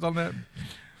 Larry Drake was on that.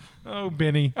 Oh,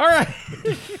 Benny. All right.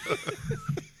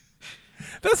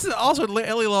 That's also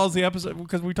Ellie Law's the episode,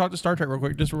 because we talked to Star Trek real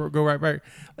quick. Just go right back.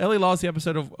 Ellie Law's the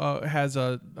episode of has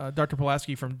Dr.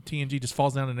 Pulaski from TNG just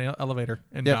falls down in an elevator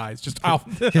and dies. Just out.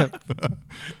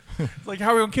 It's like,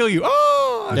 how are we going to kill you?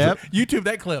 Oh, YouTube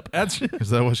that clip. Is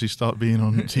that why she stopped being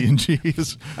on TNG?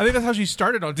 I think that's how she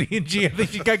started on TNG. I think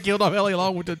she got killed off Ellie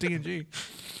Law with the TNG.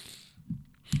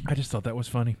 I just thought that was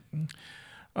funny.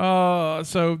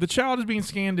 So the child is being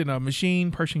scanned in a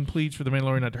machine. Pershing pleads for the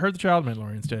Mandalorian not to hurt the child. The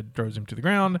Mandalorian instead throws him to the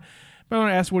ground.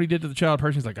 Mandalorian asks what he did to the child.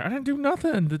 Pershing's like, I didn't do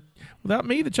nothing. Without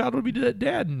me, the child would be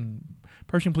dead. And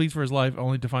Pershing pleads for his life,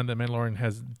 only to find that Mandalorian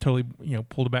has totally,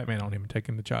 pulled a Batman on him and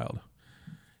taken the child.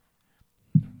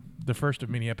 The first of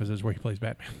many episodes where he plays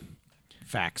Batman.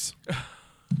 Facts.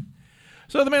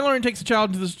 So the Mandalorian takes the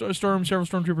child into the storm. Several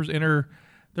stormtroopers enter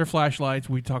their flashlights.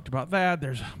 We talked about that.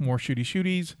 There's more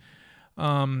shooties.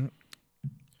 Mandalorian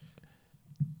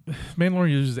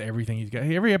uses everything he's got.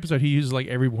 Every episode he uses like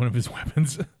every one of his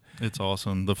weapons. It's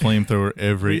awesome. The flamethrower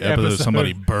every episode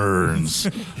somebody burns.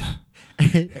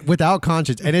 Without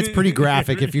conscience. And it's pretty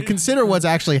graphic if you consider what's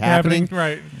actually happening.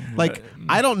 Right. Like,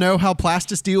 I don't know how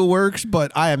plastisteel works,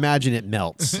 but I imagine it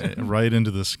melts. Right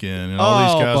into the skin. And all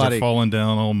these guys are falling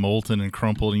down all molten and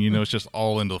crumpled, and it's just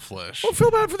all into the flesh. Well,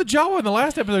 feel bad for the Jawa in the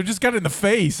last episode. Just got it in the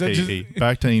face. Hey,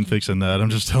 Bacta ain't fixing that. I'm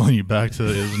just telling you, Bacta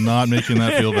is not making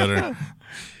that feel better.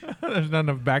 There's not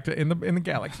enough Bacta in the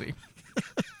galaxy.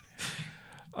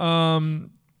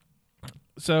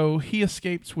 So he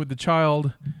escapes with the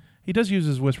child. He does use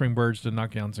his whispering birds to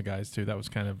knock down some guys too. That was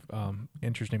kind of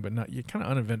interesting, but not kind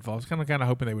of uneventful. I was kind of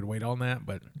hoping they would wait on that,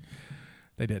 but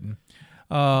they didn't.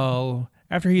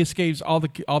 After he escapes, all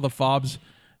the fobs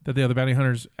that the other bounty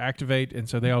hunters activate, and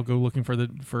so they all go looking for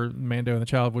Mando and the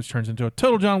child, which turns into a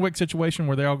total John Wick situation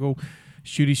where they all go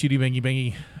shooty,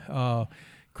 bangy,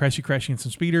 crashy in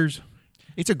some speeders.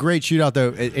 It's a great shootout, though,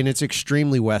 and it's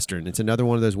extremely Western. It's another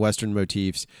one of those Western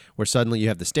motifs where suddenly you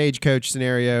have the stagecoach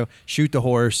scenario, shoot the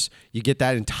horse, you get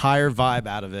that entire vibe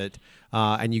out of it,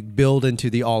 and you build into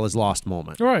the all is lost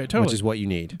moment. Right, totally. Which is what you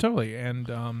need. Totally.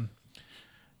 And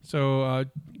so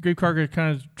Grief Karga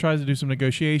kind of tries to do some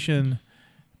negotiation,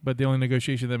 but the only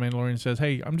negotiation that Mandalorian says,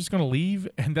 hey, I'm just going to leave,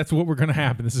 and that's what we're going to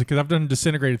happen. This is because I've done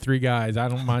disintegrated 3 guys. I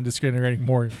don't mind disintegrating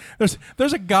more. There's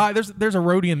a guy, there's a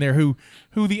roadie in there who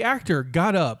the actor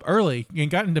got up early and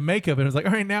got into makeup and was like,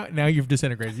 all right, now you've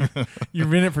disintegrated.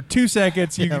 You've been in it for 2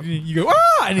 seconds. You go,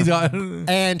 ah! And he's gone.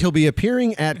 And he'll be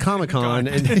appearing at Comic-Con.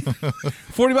 and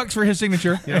 $40 for his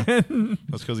signature. Yeah.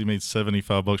 That's because he made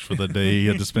 $75 for the day. He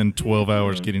had to spend 12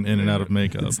 hours getting in and out of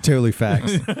makeup. It's totally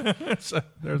facts. So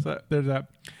there's that.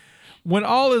 When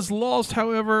all is lost,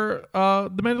 however,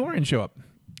 the Mandalorians show up,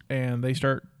 and they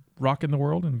start rocking the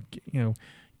world and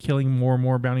killing more and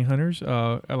more bounty hunters,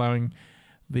 allowing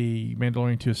the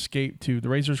Mandalorian to escape to the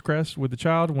Razor's Crest with the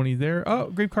child. When he's there,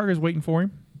 Grief Karga is waiting for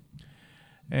him,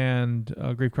 and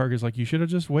Grief Karga is like, "You should have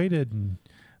just waited." And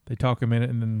they talk a minute,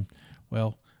 and then,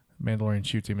 Mandalorian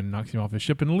shoots him and knocks him off his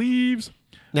ship and leaves.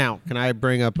 Now, can I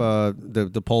bring up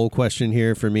the poll question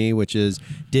here for me, which is,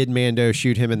 did Mando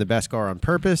shoot him in the Beskar on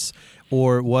purpose,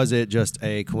 or was it just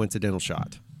a coincidental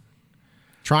shot?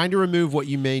 Trying to remove what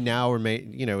you may now or may,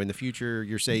 in the future,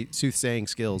 your soothsaying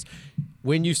skills.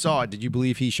 When you saw it, did you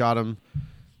believe he shot him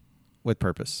with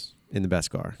purpose in the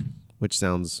Beskar? Which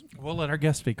sounds... We'll let our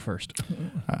guest speak first.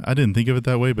 I didn't think of it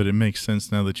that way, but it makes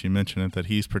sense now that you mention it, that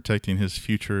he's protecting his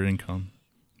future income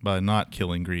by not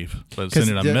killing Grief, but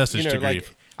sending a message to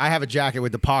Grief. I have a jacket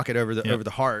with the pocket over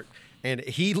the heart, and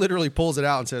he literally pulls it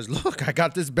out and says, "Look, I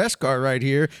got this Beskar right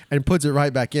here," and puts it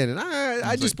right back in. And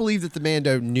I just believe that the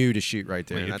Mando knew to shoot right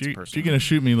there. And that's personal. If you're gonna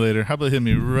shoot me later, how about hit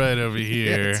me right over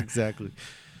here? Yes, exactly.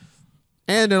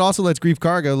 And it also lets Grief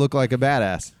Karga look like a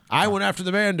badass. I went after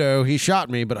the Mando. He shot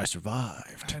me, but I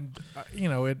survived. And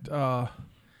it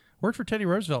worked for Teddy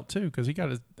Roosevelt too, because he got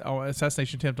an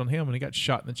assassination attempt on him and he got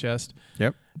shot in the chest.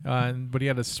 Yep. But he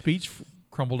had a speech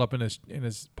crumbled up in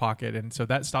his pocket, and so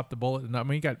that stopped the bullet.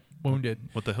 And he got wounded.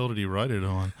 What the hell did he write it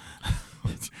on?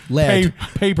 Lead.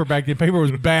 Paper back then. Paper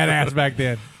was badass back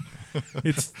then.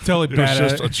 It's totally badass. It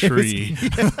was just a tree.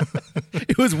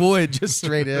 It was wood, just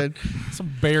straight in.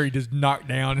 Some bear he just knocked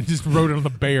down and just wrote it on the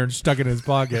bear and stuck it in his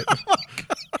pocket.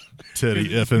 Teddy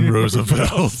effing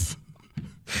Roosevelt.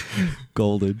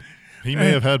 Golden. He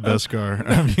may have had Beskar.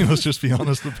 I mean, let's just be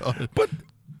honest about it.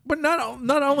 But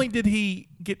not only did he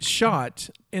get shot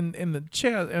in the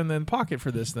chest and then pocket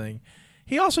for this thing,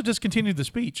 he also discontinued the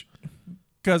speech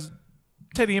because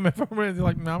Teddy MF was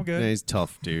like, "No, I'm good." Yeah, he's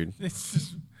tough, dude.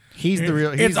 He's the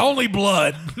real. It's only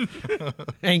blood.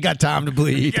 Ain't got time to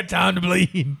bleed. Got time to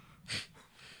bleed.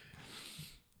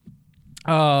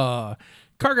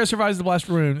 Karga survives the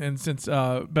blaster wound, and since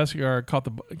the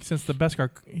Beskar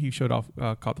he showed off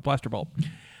caught the blaster bolt,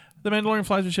 the Mandalorian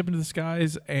flies the ship into the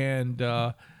skies, and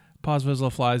Paz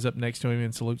Vizsla flies up next to him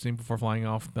and salutes him before flying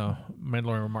off. The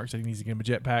Mandalorian remarks that he needs to get him a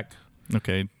jetpack.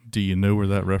 Okay, do you know where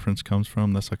that reference comes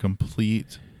from? That's a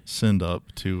complete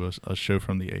send-up to a show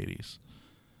from the 80s.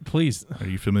 Please. Are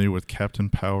you familiar with Captain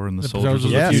Power and the Soldiers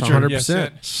of the the Future?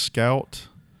 100%. Scout,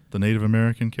 the Native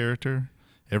American character,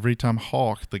 every time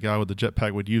Hawk, the guy with the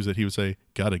jetpack, would use it, he would say,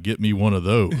 "Gotta get me one of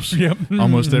those." Yep.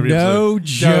 Almost every episode. No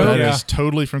joke. That is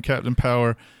totally from Captain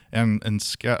Power. And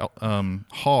Scout,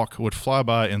 Hawk would fly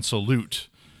by and salute.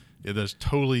 It is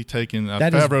totally taken.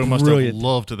 Favreau must have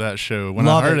loved that show. When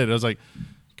I heard it, I was like,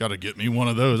 "Gotta get me one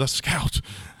of those." That's Scout.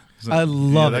 I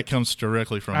love it. That comes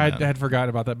directly from I that. had forgotten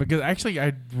about that because actually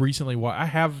I recently I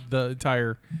have the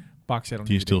entire box set on DVD.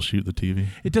 Do you still shoot the TV?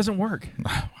 It doesn't work.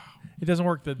 Wow. It doesn't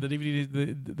work. The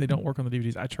DVDs they don't work on the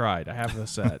DVDs. I tried. I have the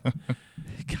set.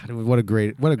 God, what a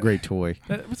great toy.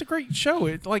 It was a great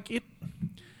show.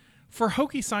 For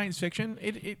hokey science fiction,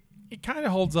 it kind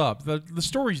of holds up. The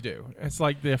stories do. It's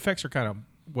like the effects are kind of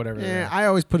whatever. Yeah, I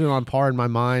always put it on par in my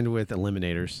mind with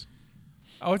Eliminators.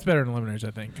 Oh, it's better than Eliminators, I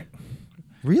think.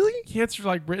 Really? Yeah, it's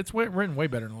written way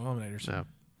better than Eliminators. No.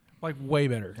 Like way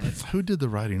better. Who did the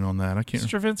writing on that? I can't.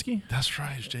 Stravinsky. That's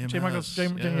right, JMS. J. Michaels.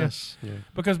 Yes. Yeah.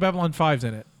 Because Babylon 5's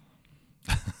in it.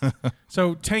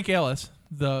 So Tank Ellis,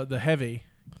 the heavy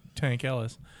Tank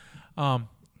Ellis, when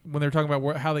they were talking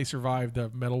about how they survived the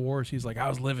Metal Wars, he's like, "I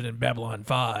was living in Babylon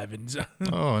 5." And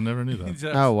Oh, I never knew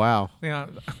that. Oh, wow. Yeah.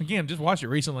 Again, just watched it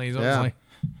recently. So I was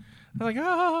like,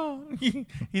 oh, he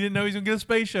didn't know he was going to get a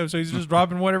space show, so he's just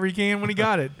dropping whatever he can when he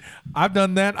got it. I've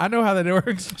done that. I know how that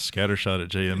works. Scattershot at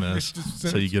JMS,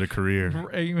 so you get a career.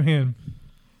 Amen.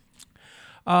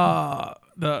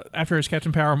 after his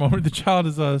Captain Power moment, the child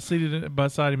is seated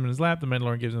beside him in his lap. The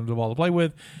Mandalorian gives him the ball to play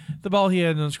with, the ball he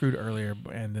had unscrewed earlier,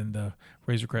 and then the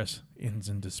Razor Crest ends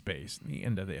into space. The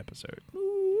end of the episode.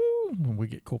 Ooh, we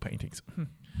get cool paintings.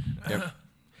 Yep.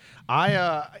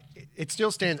 It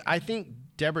still stands. I think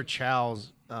Deborah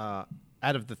Chow's out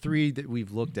of the three that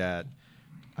we've looked at,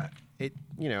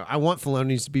 I want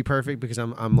Filoni's to be perfect because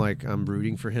I'm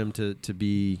rooting for him to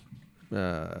be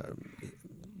the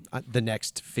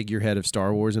next figurehead of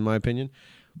Star Wars in my opinion.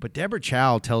 But Deborah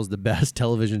Chow tells the best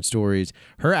television stories.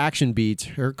 Her action beats,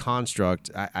 her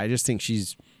construct. I just think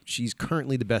she's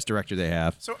currently the best director they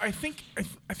have. So I think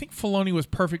Filoni was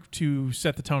perfect to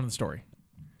set the tone of the story.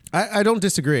 I don't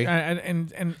disagree.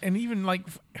 And even like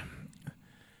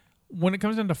when it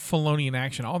comes down to Filoni in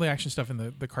action, all the action stuff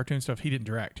and the cartoon stuff he didn't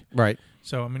direct. Right.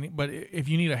 So I mean, but if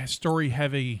you need a story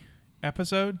heavy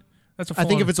episode, that's a Filoni. I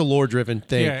think if it's a lore driven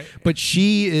thing, Yeah. but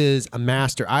she is a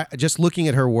master. I just looking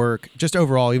at her work, just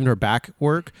overall, even her back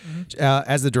work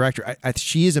as the director,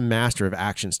 she is a master of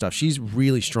action stuff. She's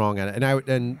really strong at it.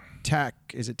 And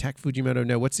is it Tak Fujimoto?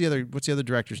 No. What's the other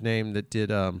director's name that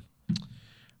did?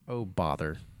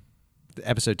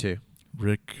 Episode 2.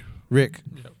 Rick.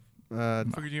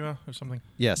 Fukujima or something.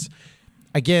 Yes.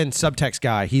 Again, subtext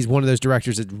guy. He's one of those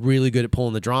directors that's really good at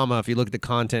pulling the drama. If you look at the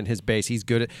content, his base, he's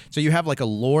good at. So you have like a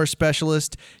lore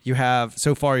specialist. You have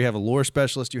a lore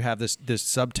specialist. You have this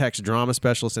subtext drama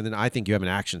specialist, and then I think you have an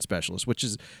action specialist, which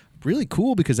is really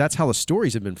cool because that's how the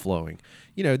stories have been flowing.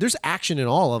 There's action in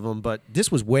all of them, but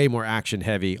this was way more action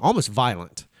heavy, almost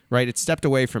violent. Right, it stepped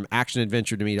away from action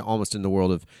adventure to me to almost in the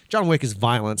world of John Wick is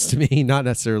violence to me, not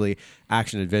necessarily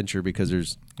action adventure because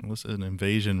there's. Well, it's an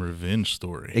invasion revenge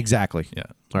story. Exactly. Yeah.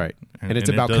 All right, and it's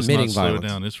it about does committing not slow violence.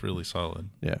 down. It's really solid.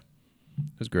 Yeah,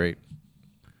 it was great.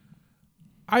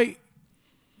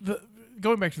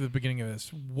 Going back to the beginning of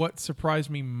this, what surprised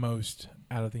me most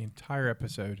out of the entire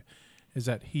episode is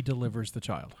that he delivers the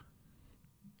child.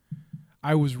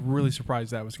 I was really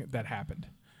surprised that happened.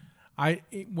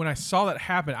 When I saw that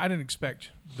happen, I didn't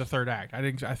expect the third act.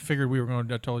 I figured we were going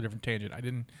to a totally different tangent. I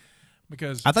didn't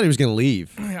because I thought he was going to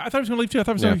leave. I thought he was going to leave too. I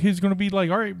thought he was going to be like,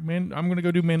 all right, man, I'm going to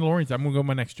go do Mandalorians. I'm going to go to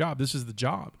my next job. This is the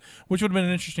job, which would have been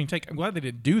an interesting take. I'm glad they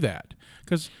didn't do that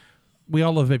because we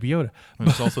all love Baby Yoda. And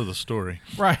it's also the story.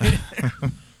 Right.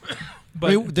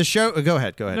 But the show. Go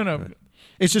ahead. No. Go ahead.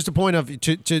 It's just a point of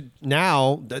to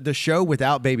now the show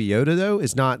without Baby Yoda though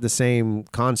is not the same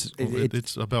concept.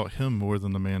 It's about him more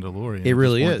than the Mandalorian. It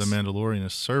really is. The Mandalorian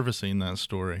is servicing that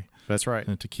story. That's right.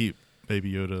 And to keep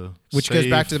Baby Yoda Which safe. goes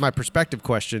back to my perspective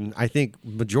question. I think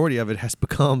majority of it has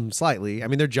become slightly. I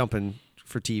mean, they're jumping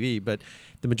for TV, but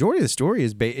the majority of the story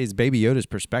is Baby Yoda's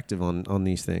perspective on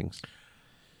these things.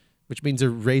 Which means they're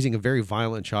raising a very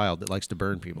violent child that likes to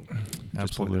burn people.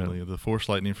 Absolutely. The force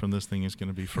lightning from this thing is going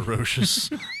to be ferocious.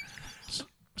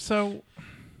 So,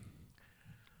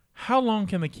 how long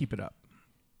can they keep it up?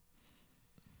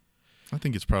 I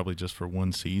think it's probably just for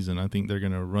one season. I think they're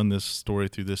going to run this story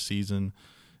through this season,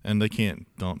 and they can't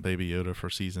dump Baby Yoda for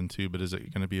season 2, but is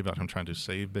it going to be about him trying to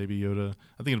save Baby Yoda?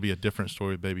 I think it'll be a different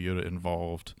story with Baby Yoda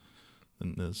involved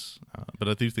than this. But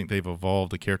I do think they've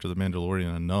evolved the character of the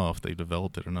Mandalorian enough, they've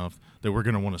developed it enough, that we're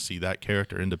going to want to see that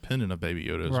character independent of Baby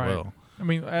Yoda as well. I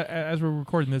mean, as we're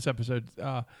recording this episode,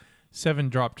 7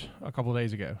 dropped a couple of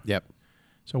days ago. Yep.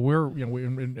 So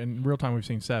in real time we've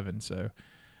seen 7. So,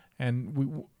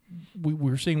 and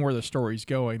we're seeing where the story's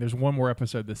going. There's one more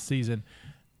episode this season,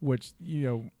 which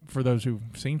for those who've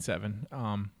seen 7,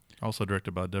 also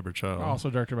directed by Deborah Chow.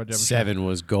 7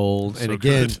 was gold, So and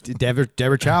again,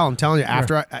 Deborah Chow. I'm telling you, Yeah.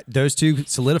 after those two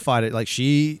solidified it, like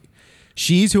she's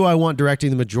who I want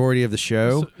directing the majority of the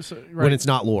show when it's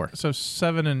not lore. So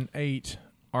 7 and 8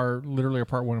 are literally a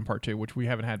part 1 and part 2, which we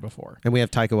haven't had before. And we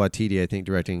have Taika Waititi, I think,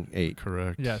 directing 8.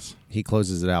 Correct. Yes. He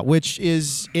closes it out, which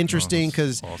is interesting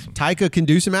because awesome. Taika can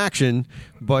do some action,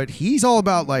 but he's all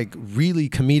about like really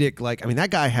comedic. Like, I mean, that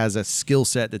guy has a skill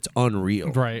set that's unreal.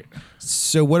 Right.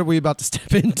 So what are we about to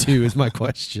step into is my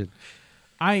question.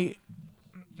 My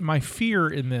fear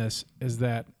in this is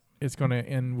that it's going to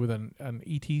end with an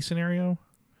ET scenario.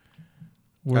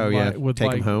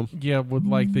 Take him home. Yeah, with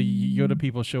like the Yoda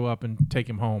people show up and take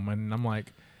him home, and I'm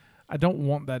like, I don't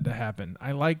want that to happen.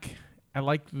 I like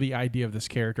the idea of this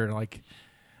character, and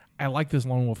I like this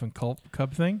lone wolf and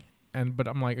cub thing, but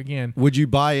I'm like, again, would you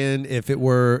buy in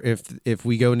if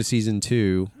we go into season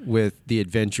 2 with the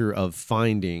adventure of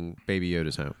finding Baby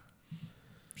Yoda's home?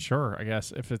 Sure, I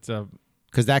guess if it's a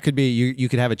Because that could be you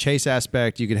could have a chase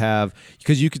aspect. You could have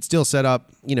because you could still set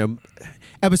up.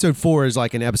 Episode 4 is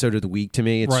like an episode of the week to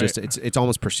me. It's Right. just it's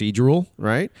almost procedural,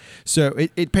 right? So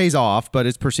it pays off, but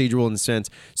it's procedural in the sense.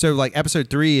 So like episode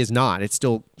 3 is not. It's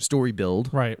still story build,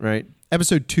 Right. Right.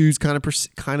 Episode 2 is kind of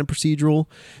procedural,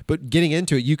 but getting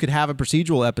into it, you could have a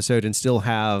procedural episode and still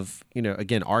have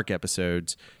again arc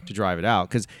episodes to drive it out.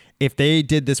 Because if they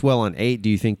did this well on 8, do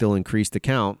you think they'll increase the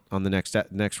count on the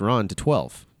next run to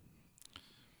 12?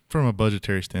 From a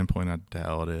budgetary standpoint, I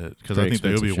doubt it because I Very think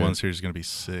the expensive Obi-Wan show. series is going to be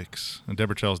 6, and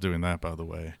Deborah Chow's doing that, by the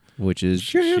way. Which is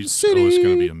She's City. always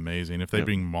going to be amazing. If they Yep.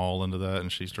 bring Maul into that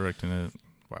and she's directing it,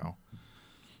 wow.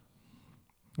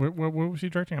 What was she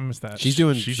directing? I missed that. She's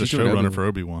doing. She's the doing showrunner Obi-Wan. for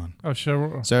Obi-Wan. Oh,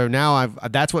 show. So now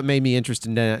that's what made me interested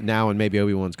now, and maybe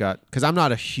Obi-Wan's got because I'm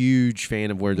not a huge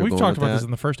fan of where they're We've going talked with about that. this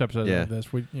in the first episode Yeah. of this.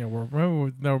 Maybe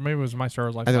it was My Star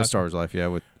Wars Life. I think it was last Star Wars Life, yeah,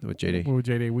 with JD. with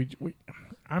JD.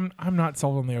 I'm not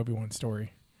sold on the Obi-Wan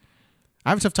story. I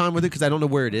have a tough time with it because I don't know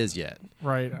where it is yet.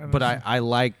 Right. But I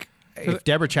like if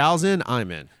Deborah Chow's in, I'm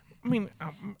in. I mean,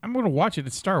 I'm going to watch it.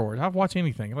 It's Star Wars. I'll watch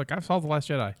anything. Look, I saw The Last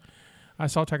Jedi. I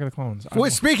saw Attack of the Clones.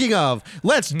 Well, speaking of,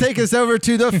 let's take us over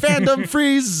to the fandom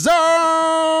free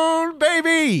zone,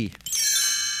 baby.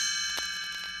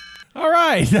 All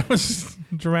right. That was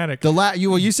dramatic.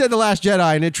 You said The Last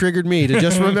Jedi, and it triggered me to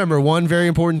just remember one very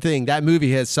important thing. That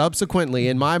movie has subsequently,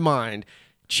 in my mind,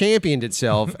 championed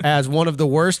itself as one of the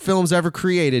worst films ever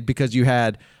created because you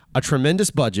had a tremendous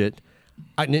budget,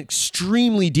 an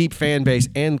extremely deep fan base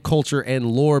and culture and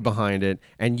lore behind it,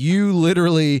 and you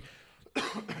literally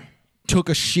took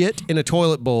a shit in a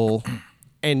toilet bowl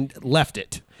and left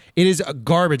it. It is a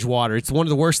garbage water. It's one of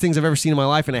the worst things I've ever seen in my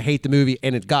life, and I hate the movie.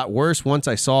 And it got worse once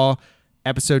I saw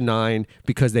episode 9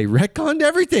 because they retconned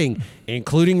everything,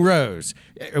 including Rose.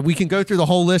 We can go through the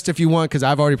whole list if you want because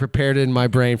I've already prepared it in my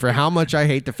brain for how much I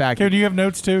hate the fact Okay, do you have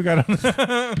notes too?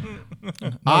 I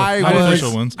Not was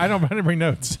official ones. I didn't bring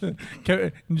notes.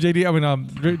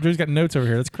 JD, Drew's got notes over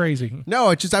here. That's crazy. No,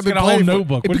 it's just I've been got a whole playing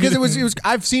notebook. What do because you- it was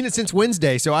I've seen it since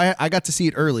Wednesday, so I got to see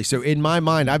it early. So in my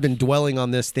mind, I've been dwelling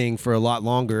on this thing for a lot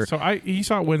longer. So you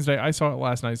saw it Wednesday. I saw it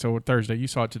last night. So Thursday, you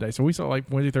saw it today. So we saw it like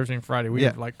Wednesday, Thursday, and Friday. We Yeah.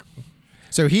 had like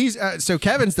So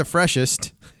Kevin's the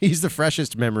freshest. He's the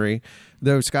freshest memory,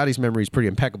 though Scotty's memory is pretty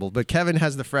impeccable. But Kevin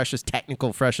has the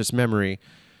freshest memory.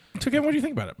 So again, what do you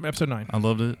think about it? Episode 9. I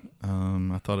loved it.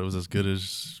 I thought it was as good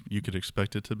as you could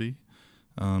expect it to be,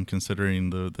 considering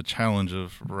the challenge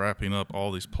of wrapping up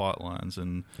all these plot lines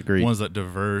and Agreed. ones that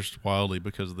diverged wildly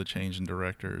because of the change in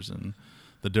directors and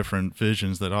the different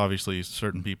visions that obviously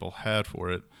certain people had for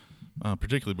it,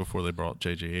 particularly before they brought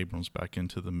J.J. Abrams back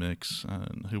into the mix.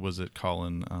 Who was it?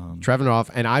 Colin Trevinoff,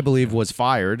 and I believe was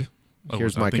fired.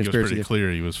 Here's my I think it was conspiracy. pretty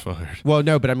clear he was fired. Well,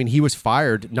 no, but I mean, he was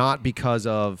fired not because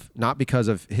of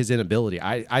his inability.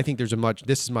 I think there's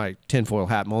this is my tinfoil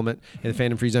hat moment in the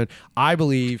fandom free zone. I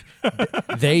believe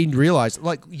they realized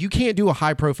like you can't do a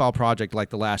high profile project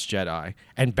like The Last Jedi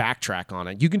and backtrack on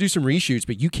it. You can do some reshoots,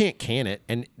 but you can't can it.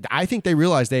 And I think they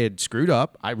realized they had screwed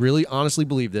up. I really honestly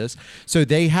believe this. So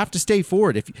they have to stay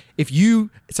forward. If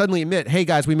you suddenly admit, hey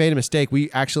guys, we made a mistake,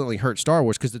 we accidentally hurt Star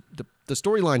Wars because the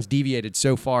storylines deviated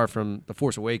so far from The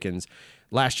Force Awakens.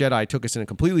 Last Jedi took us in a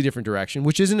completely different direction,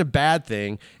 which isn't a bad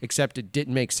thing, except it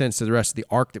didn't make sense to the rest of the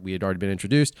arc that we had already been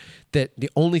introduced. That the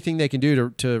only thing they can do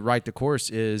to right the course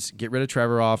is get rid of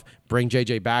Trevorrow, bring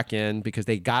JJ back in because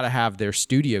they got to have their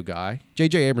studio guy.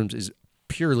 JJ Abrams is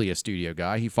purely a studio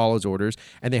guy. He follows orders,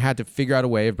 and they had to figure out a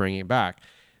way of bringing it back.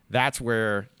 That's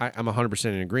where I'm 100%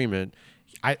 in agreement.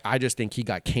 I just think he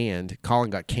got canned. Colin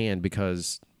got canned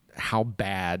because how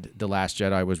bad The Last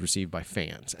Jedi was received by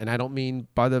fans. And I don't mean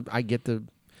I get the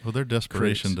Well, their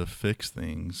desperation critics. to fix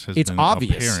things has It's been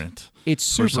obvious. apparent It's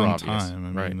for super some obvious.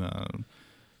 time. Right.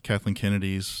 Kathleen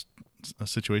Kennedy's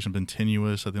situation been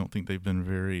tenuous. I don't think they've been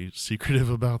very secretive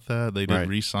about that. They did Right.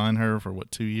 re-sign her for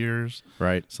 2 years,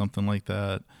 Right. something like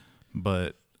that.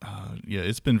 But yeah,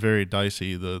 it's been very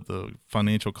dicey. The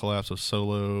financial collapse of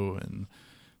Solo and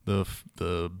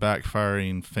the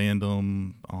backfiring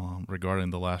fandom regarding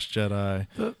The Last Jedi.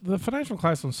 The financial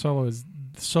class on Solo is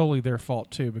solely their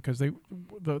fault too because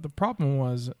the problem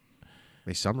was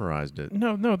They summarized it.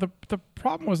 the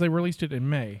problem was they released it in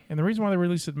May, and the reason why they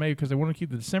released it in May because they wanted to keep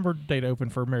the December date open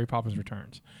for Mary Poppins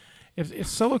Returns. If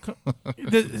Solo, so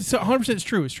 100% it's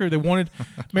true. It's true. They wanted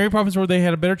Mary Poppins, where they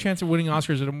had a better chance of winning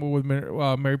Oscars with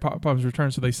Mary Poppins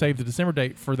Returns, so they saved the December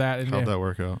date for that. And How'd that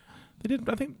work out? They did.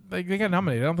 I think they got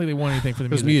nominated. I don't think they won anything for the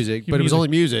It was music. music, but it was only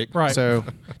music. Right. So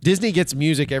Disney gets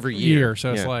music every year.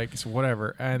 So it's like it's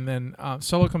whatever. And then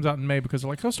Solo comes out in May because they're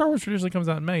like, Star Wars traditionally comes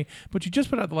out in May, but you just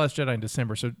put out The Last Jedi in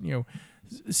December. So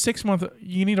 6 months,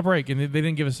 you need a break, and they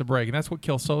didn't give us a break, and that's what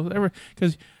kills Solo.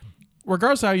 Because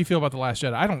regardless of how you feel about The Last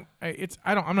Jedi,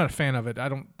 I'm not a fan of it. I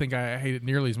don't think I hate it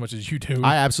nearly as much as you do.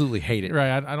 I absolutely hate it.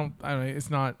 Right. I don't. It's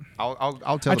not.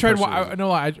 I'll tell. I tried.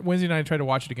 Wednesday night I tried to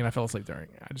watch it again. I fell asleep during.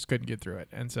 I just couldn't get through it,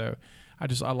 and so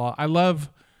I love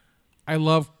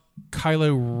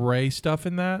Kylo Ray stuff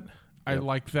in that. I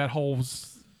like that whole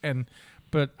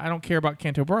but I don't care about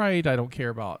Canto Bright. I don't care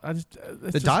about.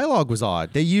 The dialogue was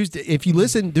odd. They used, if you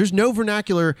listen, there's no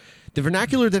vernacular. The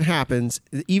vernacular that happens,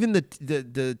 even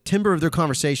the timbre of their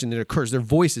conversation that occurs, their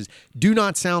voices do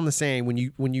not sound the same when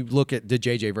you look at the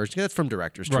JJ version. That's from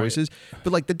director's choices.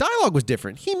 But like the dialogue was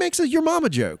different. He makes a your mama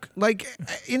joke like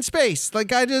in space, like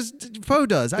Poe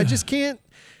does. I just can't.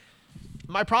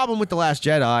 My problem with The Last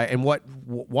Jedi and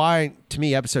why to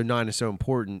me Episode 9 is so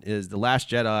important is The Last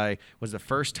Jedi was the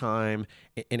first time,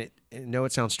 and I know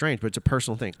it sounds strange, but it's a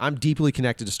personal thing. I'm deeply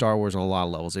connected to Star Wars on a lot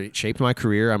of levels. It shaped my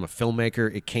career. I'm a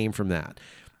filmmaker. It came from that.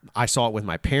 I saw it with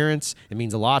my parents. It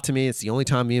means a lot to me. It's the only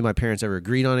time me and my parents ever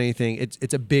agreed on anything.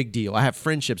 It's a big deal. I have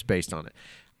friendships based on it.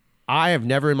 I have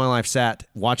never in my life sat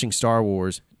watching Star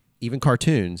Wars, even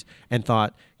cartoons, and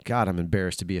thought, God, I'm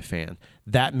embarrassed to be a fan.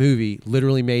 That movie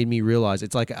literally made me realize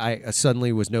it's like I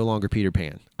suddenly was no longer Peter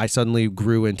Pan. I suddenly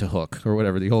grew into Hook or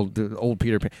whatever, the old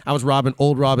Peter Pan. I was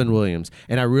old Robin Williams,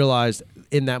 and I realized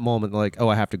in that moment, like, oh,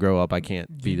 I have to grow up. I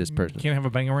can't be this person. You can't have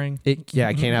a bang ring? I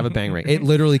can't have a bang ring. It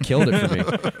literally killed it for me.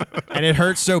 And it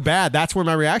hurt so bad. That's where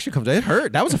my reaction comes. It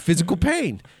hurt. That was a physical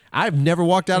pain. I've never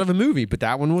walked out of a movie, but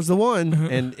that one was the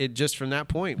one. And it just from that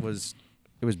point it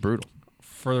was brutal.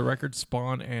 For the record,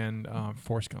 Spawn and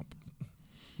Forrest Gump.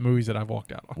 Movies that I've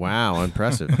walked out on. Wow,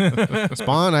 impressive.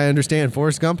 Spawn, I understand.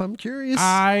 Forrest Gump, I'm curious.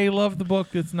 I love the book.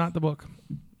 It's not the book.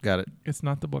 Got it. It's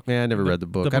not the book. Man, I never read the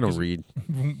book. I don't read.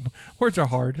 Words are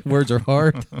hard. Words are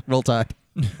hard. Roll Tide.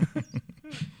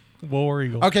 War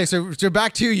Eagle. Okay, so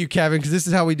back to you, Kevin, because this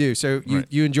is how we do. So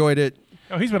you enjoyed it.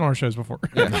 Oh, he's been on our shows before.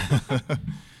 Yeah.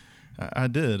 I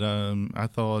did. I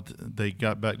thought they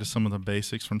got back to some of the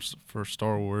basics for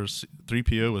Star Wars.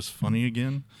 3PO was funny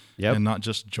again, and not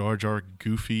just Jar Jar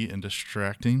goofy and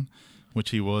distracting,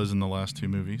 which he was in the last two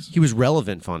movies. He was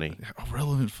relevant funny.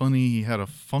 Relevant funny. He had a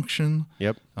function.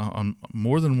 Yep.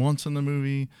 More than once in the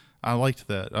movie. I liked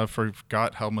that. I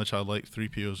forgot how much I liked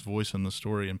 3PO's voice in the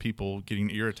story and people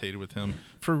getting irritated with him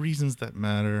for reasons that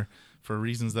matter, for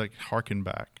reasons that harken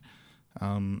back.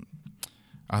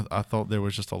 I thought there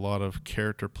was just a lot of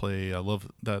character play. I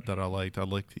love that I liked. I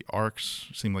liked the arcs.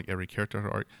 Seemed like every character had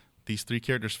an arc. These three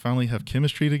characters finally have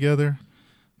chemistry together.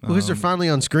 Because they're finally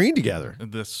on screen together.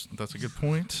 That's a good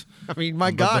point. I mean,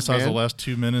 my God, besides man. the last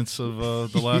 2 minutes of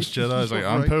The Last Jedi, it's like,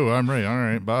 I'm Poe, I'm Rey, all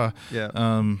right, bye. Yeah.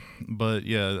 But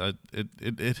yeah,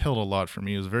 it held a lot for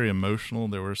me. It was very emotional.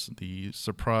 There was the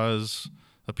surprise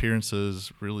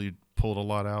appearances really pulled a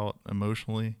lot out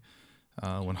emotionally.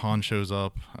 When Han shows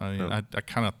up, I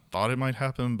kind of thought it might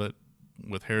happen, but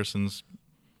with Harrison's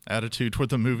attitude toward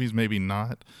the movies, maybe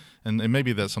not. And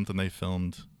maybe that's something they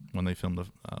filmed when they filmed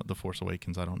The Force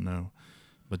Awakens. I don't know.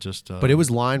 But but it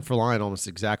was line for line almost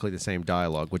exactly the same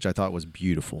dialogue, which I thought was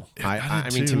beautiful. I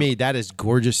mean, to me, that is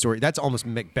gorgeous story. That's almost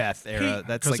Macbeth era.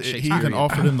 That's like Shakespeare. He even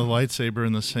offered him the lightsaber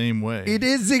in the same way. It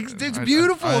is. It's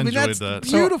beautiful. I mean, that's that.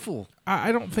 Beautiful. So,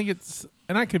 I don't think it's,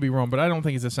 and I could be wrong, but I don't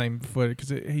think it's the same footage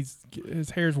because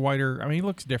his hair's whiter. I mean, he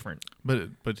looks different. But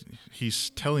he's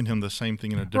telling him the same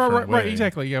thing in a different way. Right,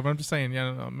 exactly. Yeah, but I'm just saying.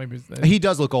 Yeah, maybe he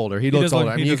does look older. He looks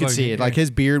older. I mean, you can see it. Like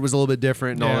his beard was a little bit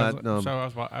different and all that.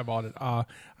 So I bought it.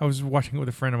 I was watching it with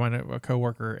a friend of mine, a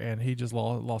coworker, and he just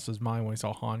lost his mind when he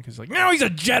saw Han because he's like, now he's a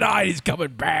Jedi. He's coming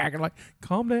back. I'm like,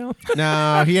 calm down.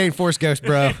 No, he ain't Force Ghost,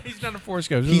 bro. He's not a Force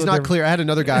Ghost. He's not clear. I had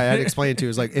another guy I had to explain to.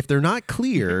 Is like, if they're not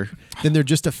clear, then they're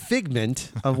just a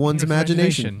figment of one's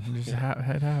imagination. It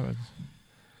happens.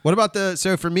 What about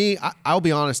so for me, I'll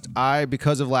be honest,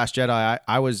 because of Last Jedi,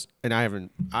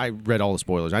 I read all the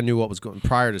spoilers. I knew what was going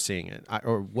prior to seeing it,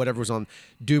 or whatever was on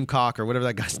Doomcock or whatever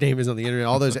that guy's name is on the internet,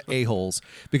 all those a-holes,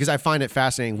 because I find it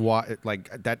fascinating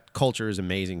like that culture is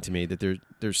amazing to me, that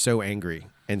they're so angry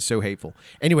and so hateful.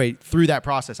 Anyway, through that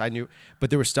process, I knew, but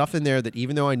there was stuff in there that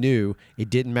even though I knew, it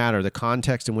didn't matter. The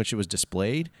context in which it was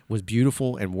displayed was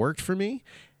beautiful and worked for me.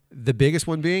 The biggest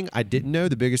one being, I didn't know,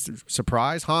 the biggest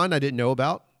surprise, Han, I didn't know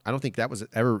about. I don't think that was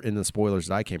ever in the spoilers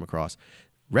that I came across.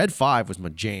 Red 5 was my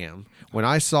jam. When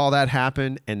I saw that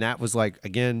happen, and that was like,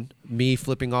 again, me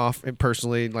flipping off and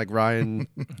personally, like Ryan,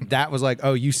 that was like,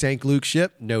 oh, you sank Luke's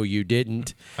ship? No, you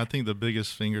didn't. I think the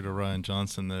biggest finger to Rian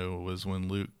Johnson, though, was when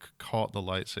Luke caught the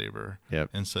lightsaber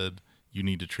and said, you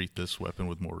need to treat this weapon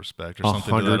with more respect or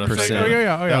something to that 100%. effect. Oh,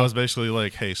 yeah. That was basically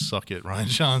like, hey, suck it, Rian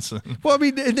Johnson. Well, I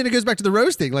mean, and then it goes back to the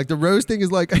Rose thing. Like, the Rose thing is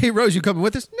like, hey, Rose, you coming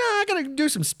with us? No, I got to do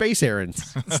some space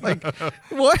errands. It's like,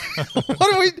 what?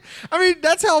 What do we... I mean,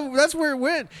 that's where it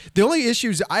went. The only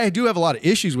issues... I do have a lot of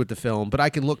issues with the film, but I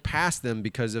can look past them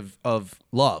because of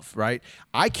love, right?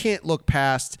 I can't look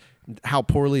past how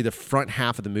poorly the front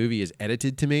half of the movie is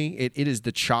edited to me. It is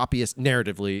the choppiest,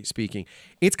 narratively speaking.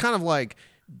 It's kind of like...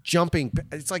 jumping,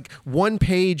 it's like one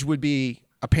page would be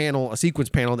a sequence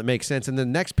panel that makes sense, and then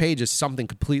the next page is something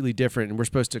completely different, and we're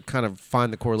supposed to kind of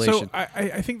find the correlation. So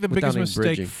I think the biggest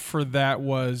mistake for that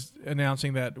was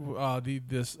announcing that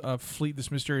this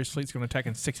mysterious fleet's going to attack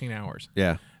in 16 hours.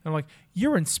 Yeah. And I'm like,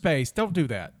 you're in space. Don't do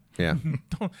that. Yeah.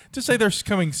 Don't just say they're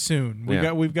coming soon.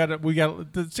 We've got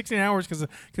the 16 hours because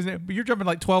you're jumping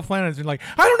like 12 planets and like,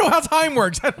 I don't know how time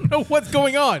works. I don't know what's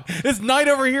going on. It's night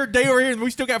over here, day over here, and we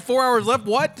still got 4 hours left.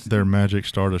 What? They're magic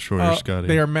Star Destroyers, Scotty.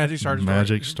 They are magic Star Destroyers.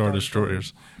 Magic Star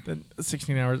Destroyers. Then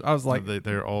 16 hours. I was like,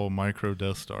 they're all micro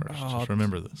Death Stars. Just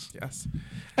remember this. Yes.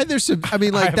 And there's some, I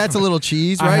mean, like, that's a little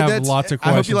cheese, right? I have That's, lots of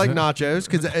I hope you questions. like nachos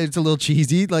because it's a little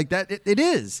cheesy. Like that, it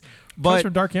is. But But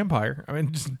from Dark Empire. I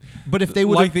mean, but if they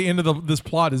would like the end of this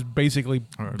plot is basically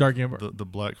Dark Empire, The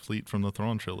Black Fleet from the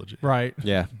Thrawn trilogy. right?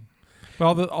 yeah.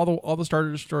 But all the Star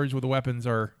Destroyers with the weapons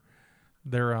are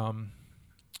they're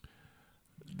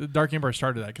the Dark Empire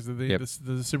started that because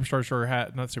the Super Star Destroyer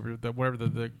had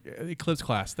the Eclipse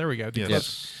class. There we go. The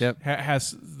Eclipse Yep.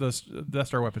 has the Death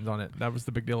Star weapons on it. That was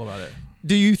the big deal about it.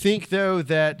 Do you think though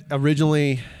that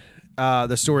originally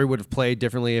the story would have played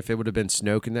differently if it would have been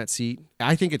Snoke in that seat?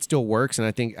 I think it still works,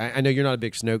 and I know you're not a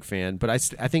big Snoke fan, but I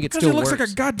think it Because still he looks works. like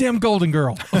a goddamn golden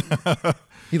girl.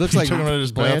 He looks like Talking about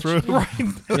his Blanche. bathrobe.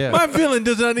 Right. Yeah. My villain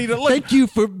does not need to look. Thank you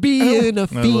for being a look.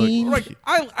 fiend. Like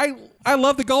I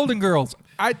love the Golden Girls.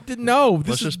 I didn't know.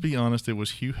 Let's just be honest. It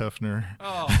was Hugh Hefner.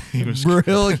 Oh. He was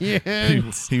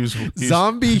Brilliant. he's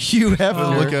Zombie Hugh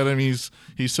Hefner. Look at him. He's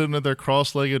sitting up there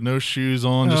cross-legged, no shoes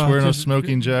on, just wearing a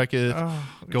smoking jacket,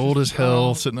 gold as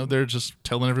hell, sitting up there just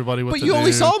telling everybody what But to you do.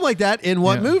 only saw him like that in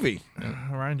what Yeah. movie?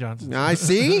 Ryan Johnson. I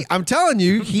see. I'm telling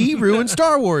you, he ruined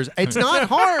Star Wars. It's not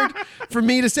hard for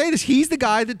me to say this. He's the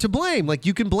guy to blame. Like,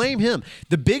 you can blame him.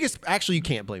 The biggest, actually, you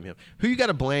can't blame him. Who you got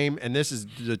to blame, and this is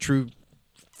the true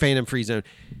fandom-free zone.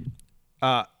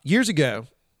 Years ago,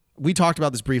 we talked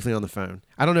about this briefly on the phone.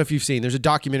 I don't know if you've seen. There's a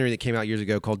documentary that came out years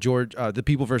ago called The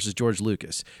People versus George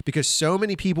Lucas, because so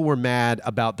many people were mad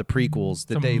about the prequels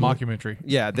that It's a mockumentary.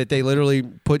 Yeah, that they literally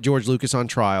put George Lucas on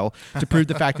trial to prove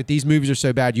the fact that these movies are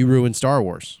so bad you ruined Star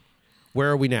Wars.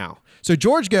 Where are we now? So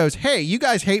George goes, hey, you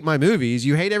guys hate my movies.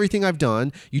 You hate everything I've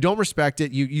done. You don't respect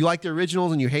it. You like the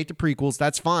originals and you hate the prequels.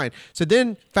 That's fine. So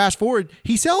then fast forward,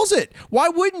 he sells it. Why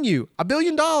wouldn't you? $1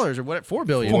 billion or what? $4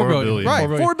 billion. $4 billion. Right,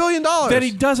 $4 $4 billion. That he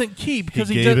doesn't keep because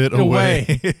he gave did it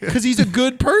away. Because he's a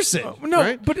good person. No,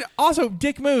 right? but also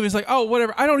dick move is like, oh,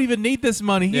 whatever. I don't even need this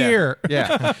money here.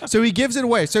 Yeah. So he gives it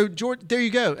away. So George, there you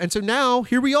go. And so now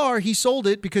here we are. He sold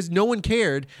it because no one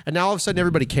cared. And now all of a sudden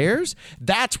everybody cares.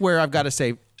 That's where I've got to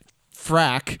say,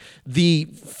 frack, the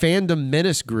fandom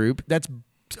menace group, that's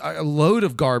a load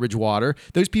of garbage water.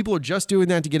 Those people are just doing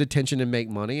that to get attention and make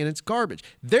money, and it's garbage.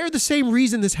 They're the same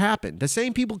reason this happened. The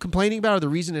same people complaining about it are the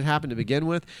reason it happened to begin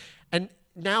with. And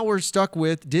now we're stuck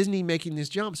with Disney making these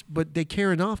jumps, but they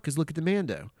care enough because look at the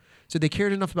Mando. So they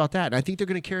cared enough about that. And I think they're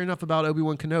going to care enough about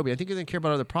Obi-Wan Kenobi. I think they're going to care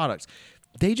about other products.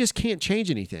 They just can't change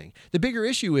anything. The bigger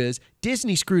issue is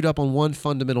Disney screwed up on one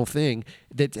fundamental thing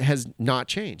that has not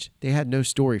changed. They had no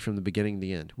story from the beginning to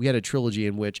the end. We had a trilogy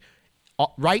in which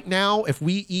right now, if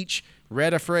we each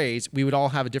read a phrase, we would all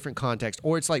have a different context.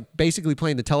 Or it's like basically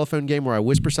playing the telephone game where I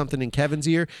whisper something in Kevin's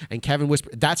ear and Kevin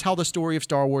whispers. That's how the story of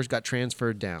Star Wars got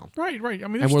transferred down. Right. I mean,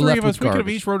 And there's we're three left of us. with We could have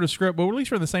garbage. each wrote a script, but at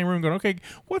least we're in the same room going, okay,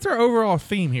 what's our overall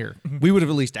theme here? We would have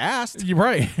at least asked. You're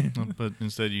right. But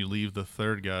instead, you leave the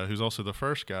third guy, who's also the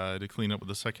first guy, to clean up what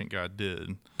the second guy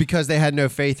did. Because they had no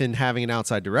faith in having an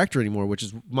outside director anymore, which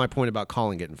is my point about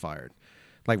Colin getting fired.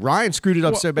 Like, Ryan screwed it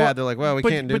up so bad, they're like, well, we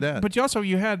can't do that. But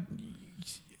you had,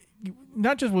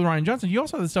 not just with Ryan Johnson, you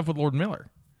also had the stuff with Lord Miller,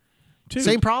 too.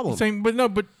 Same problem.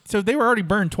 So they were already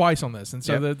burned twice on this, and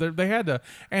so Yep. they had to,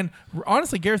 and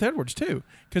honestly, Gareth Edwards too,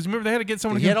 because remember they had to get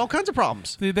someone. He had all kinds of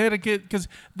problems. They had to get because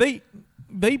they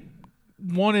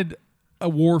wanted a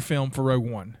war film for Rogue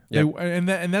One. Yep. And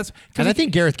that's And I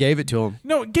think Gareth gave it to him.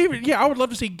 no, gave it. Yeah, I would love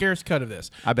to see Gareth's cut of this.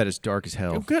 I bet it's dark as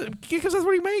hell. Because that's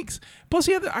what he makes. Plus,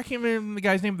 he had I can't remember the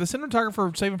guy's name. The cinematographer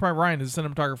of Saving Private Ryan is the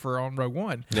cinematographer on Rogue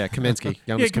One. Yeah, Kaminsky.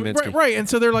 Jonas Kaminsky. Right. And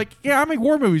so they're like, yeah, I make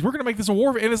war movies. We're gonna make this a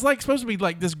war, and it's like supposed to be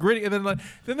like this gritty. And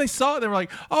then they saw it. They were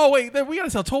like, oh wait, we gotta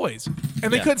sell toys,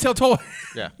 and they couldn't sell toys.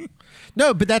 Yeah.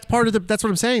 No, but that's part of that's what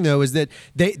I'm saying though, is that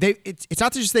it's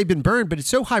not just they've been burned, but it's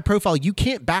so high profile you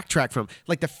can't backtrack from.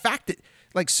 Like the fact that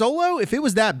like Solo, if it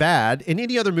was that bad in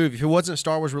any other movie, if it wasn't a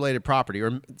Star Wars related property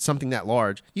or something that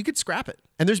large, you could scrap it.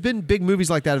 And there's been big movies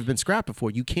like that have been scrapped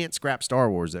before. You can't scrap Star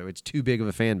Wars though; it's too big of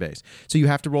a fan base. So you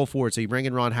have to roll forward. So you bring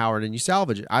in Ron Howard and you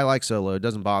salvage it. I like Solo; it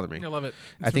doesn't bother me. I love it.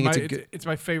 I think it's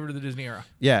my favorite of the Disney era.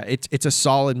 Yeah, it's a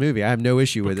solid movie. I have no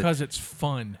issue with it because it's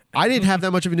fun. I didn't have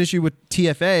that much of an issue with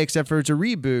TFA except for it's a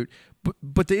reboot.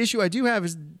 But the issue I do have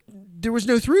is there was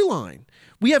no through line.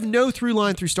 We have no through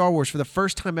line through Star Wars for the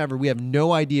first time ever. We have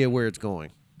no idea where it's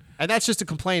going. And that's just a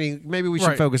complaining. Maybe we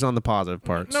should focus on the positive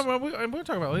parts. No, we won't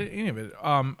talk about any of it.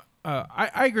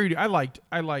 I agree with you. I liked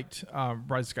Rise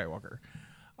of Skywalker.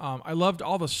 I loved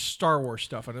all the Star Wars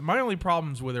stuff. And my only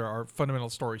problems with it are fundamental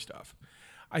story stuff.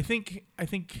 I think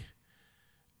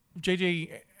JJ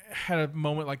had a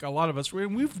moment like a lot of us.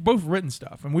 We've both written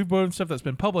stuff, and we've written stuff that's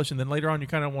been published, and then later on you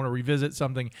kind of want to revisit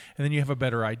something, and then you have a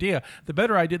better idea. The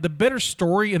better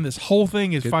story in this whole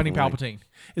thing is finding Palpatine.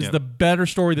 Is the better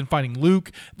story than finding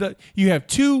Luke. You have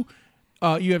two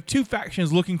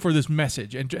factions looking for this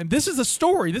message, and this is a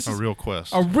story. This is a real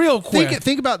quest. A real quest.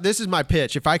 Think about this is my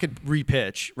pitch. If I could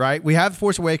repitch, right? We have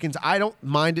Force Awakens. I don't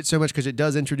mind it so much because it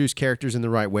does introduce characters in the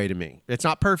right way to me. It's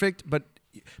not perfect, but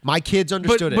my kids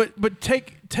understood it. But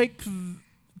take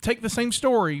the same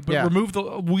story, but remove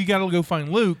we got to go find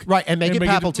Luke, right, and make it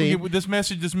Palpatine. This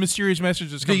message, this mysterious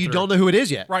message that's coming you don't know who it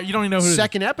is yet, right? You don't even know who.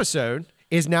 Second episode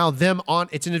is now them on.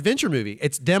 It's an adventure movie.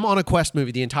 It's them on a quest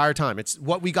movie the entire time. It's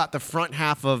what we got the front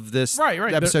half of this. Right.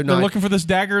 Episode 9. They're looking for this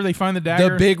dagger. They find the dagger.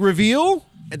 The big reveal.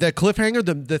 The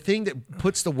cliffhanger, the thing that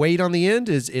puts the weight on the end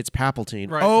is it's Palpatine.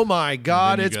 Right. Oh my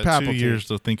God, it's got Palpatine. 2 years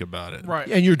to think about it. Right.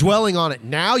 And you're dwelling on it.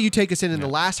 Now you take us in the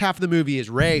last half of the movie is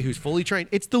Rey, who's fully trained.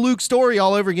 It's the Luke story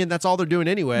all over again. That's all they're doing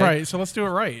anyway. Right. So let's do it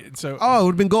right. And so it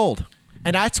would have been gold.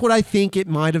 And that's what I think it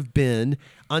might have been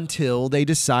until they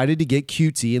decided to get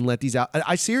cutesy and let these out.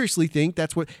 I seriously think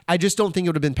that's what. I just don't think it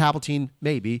would have been Palpatine.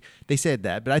 Maybe they said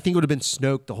that, but I think it would have been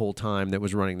Snoke the whole time that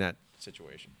was running that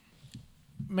situation.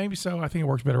 Maybe so. I think it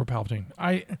works better with Palpatine.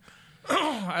 I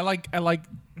like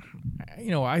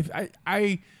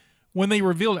when they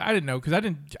revealed it, I didn't know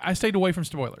because I stayed away from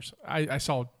spoilers. I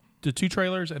saw the 2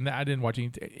 trailers and I didn't watch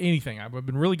anything. I've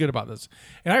been really good about this,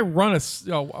 and I run a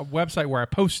website where I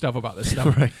post stuff about this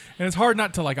stuff. Right. And it's hard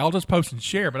not to I'll just post and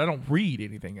share, but I don't read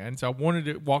anything, and so I wanted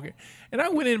to walk it. And I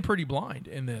went in pretty blind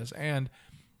in this, and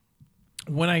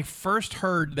when I first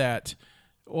heard that.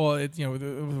 Well,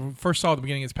 first saw at the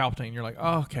beginning it's Palpatine. You're like,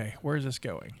 oh, okay, where's this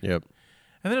going? Yep.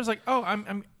 And then it was like, oh,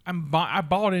 I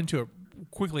bought into it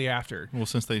quickly after. Well,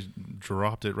 since they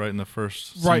dropped it right in the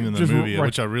first scene in the movie,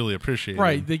 which I really appreciate.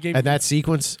 Right, they gave and that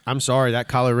sequence. I'm sorry, that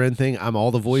Kylo Ren thing. I'm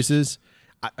all the voices.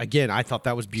 I thought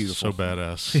that was beautiful. So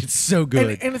badass. It's so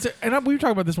good. And we were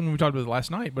talking about this when we talked about it last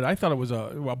night, but I thought it was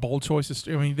a bold choice.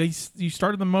 I mean, you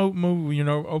started the movie,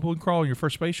 open crawl in your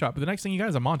first space shot, but the next thing you got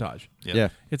is a montage. Yeah.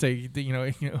 It's a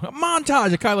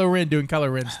montage of Kylo Ren doing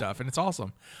Kylo Ren stuff, and it's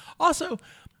awesome. Also,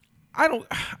 I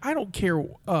don't care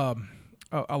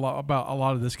a lot about a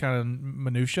lot of this kind of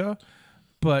minutia,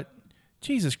 but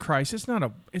Jesus Christ, it's not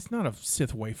a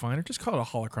Sith Wayfinder. Just call it a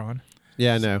holocron.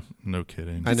 Yeah, I know. No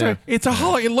kidding. I know. It's a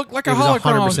It looked like a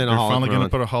holocron. 100% They're finally going to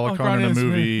put a holocron in the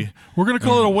movie. We're going to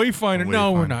call it a Wayfinder.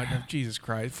 No, we're not. No, Jesus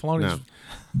Christ. Filoni's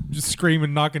just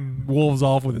screaming, knocking wolves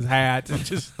off with his hat. And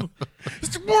just we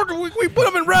put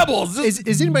them in Rebels.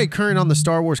 Is anybody current on the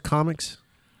Star Wars comics?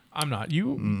 I'm not.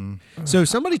 You? So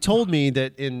somebody told me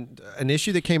that in an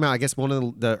issue that came out, I guess one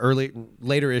of the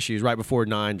later issues right before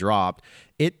 9 dropped,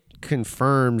 it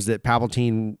confirms that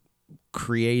Palpatine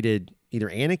created either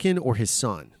Anakin or his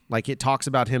son. Like it talks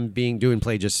about him doing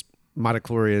Plagueis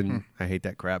midichlorian. I hate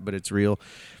that crap, but it's real.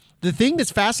 The thing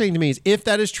that's fascinating to me is if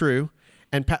that is true,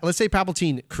 and let's say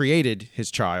Palpatine created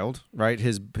his child, right?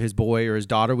 His boy or his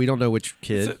daughter. We don't know which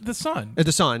kid. The son.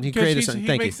 The son. He created a son.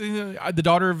 Thank you. The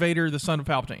daughter of Vader, the son of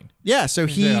Palpatine. Yeah. So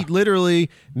he literally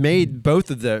made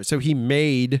both of those. So he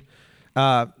made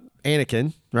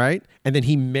Anakin, right? And then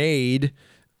he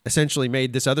essentially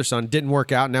made this other son. Didn't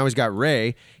work out. Now he's got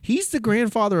Rey. He's the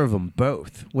grandfather of them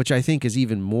both, which I think is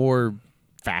even more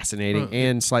fascinating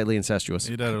and slightly incestuous.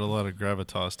 It added a lot of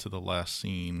gravitas to the last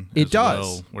scene. It as does,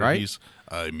 well, where right? he's,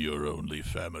 I'm your only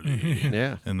family.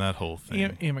 Yeah. And that whole thing.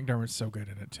 Ian McDermott's so good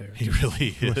in it too. He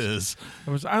really is.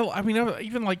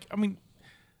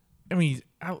 He's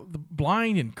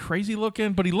blind and crazy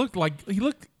looking, but he looked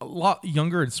a lot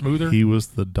younger and smoother. He was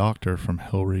the doctor from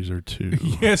Hellraiser 2.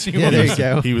 Yes, he Yeah, was. there you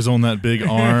go. He was on that big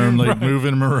arm, like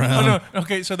moving him around. Oh, no.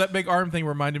 Okay, so that big arm thing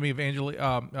reminded me of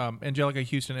Angelica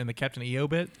Houston in the Captain EO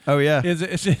bit. Oh, yeah. Is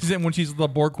it when she's the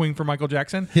Borg Queen for Michael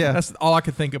Jackson? Yeah. That's all I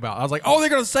could think about. I was like, oh, they're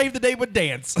going to save the day with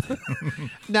dance.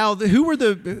 Now, who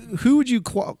would you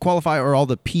qualify, or all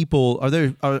the people? Are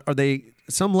they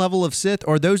some level of Sith,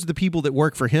 or those are the people that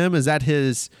work for him? Is that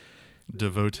his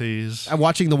devotees?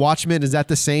 watching The Watchmen? Is that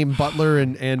the same butler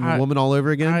and woman all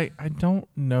over again? I don't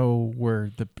know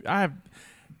where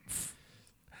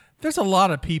there's a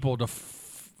lot of people to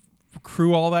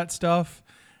crew all that stuff,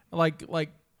 like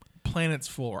planets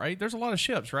full, right? There's a lot of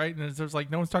ships, right? And there's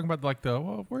like no one's talking about like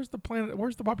where's the planet?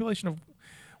 Where's the population of?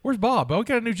 Where's Bob? Oh, he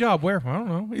got a new job. Where? I don't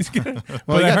know. He's gonna.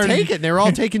 Well, he got taken. They were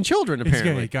all taking children,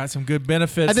 apparently. He got some good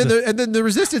benefits. And then the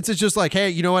resistance is just like, hey,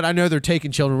 you know what? I know they're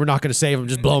taking children. We're not going to save them.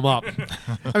 Just blow them up.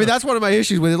 I mean, that's one of my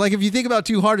issues with it. Like, if you think about it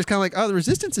too hard, it's kind of like, oh, the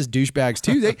resistance is douchebags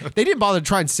too. They didn't bother to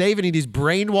try and save any of these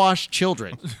brainwashed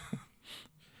children.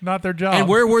 Not their job. And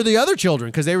where were the other children?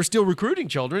 Because they were still recruiting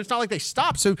children. It's not like they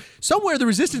stopped. So somewhere the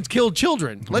resistance killed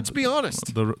children. Let's be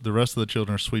honest. The rest of the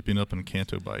children are sweeping up in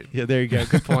Canto Bite. Yeah, there you go.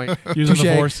 Good point. Using the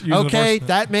Touche. Force. Okay,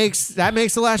 that makes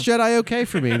The Last Jedi okay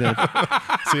for me then.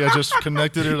 See, I just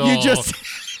connected it all.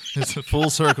 It's a full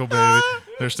circle, baby.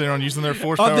 They're staying on using their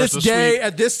Force On powers this to day sweep.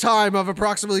 at this time of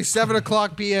approximately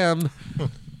 7:00 p.m.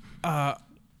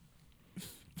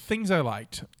 Things I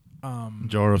liked.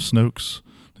 Jar of Snokes.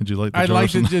 Did you like the I jar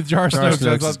liked of the Jar of Jar of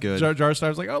Snoke. Snokes is good. Jar of Snoke. I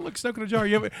was like, oh, look, Snoke in a jar.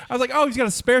 I was like, oh, he's got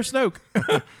a spare Snoke.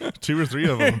 2 or 3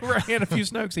 of them. Right, and a few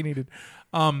Snokes he needed.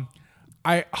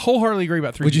 I wholeheartedly agree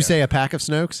about 3PO. Would you say a pack of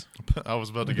Snokes? I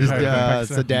was about to get there. Yeah, it's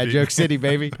the dad joke city,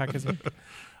 baby. I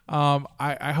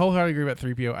wholeheartedly agree about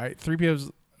 3PO.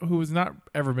 3PO's who has not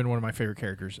ever been one of my favorite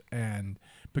characters, and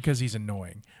because he's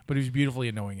annoying, but he's beautifully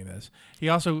annoying in this. He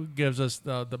also gives us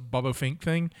the Bobo Fink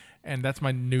thing, and that's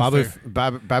my new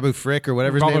Babu Frick or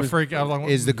whatever his Babu name Frick,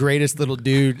 is the greatest little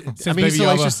dude. I mean, Baby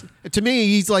Salacious, to me,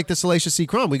 he's like the Salacious C.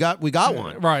 Crumb. We got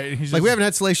one. Right. He's Like, we haven't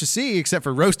had Salacious C except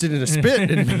for roasted in a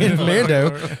spit in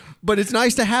Mando, but it's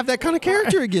nice to have that kind of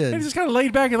character again. He's just kind of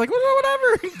laid back and like,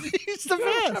 whatever. He's the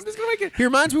best. I'm just gonna make it. He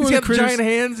reminds me of He's one of got the critters. giant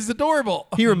hands. He's adorable.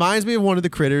 He reminds me of one of the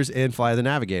critters in Fly the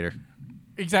Navigator.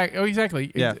 Exactly. Oh,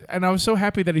 exactly. Yeah. And I was so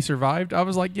happy that he survived. I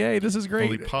was like, yay, this is great.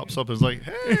 Well, he pops up and is like,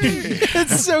 hey.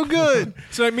 It's so good.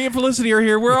 So me and Felicity are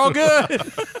here. We're all good.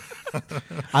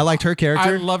 I liked her I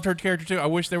character. loved her character too. I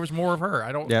wish there was more of her.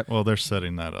 I don't. Yep. Well, they're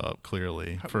setting that up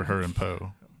clearly for her and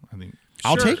Poe. I think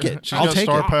I'll Sure. take it. she's I'll got take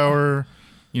star it. power.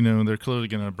 You know, they're clearly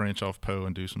going to branch off Poe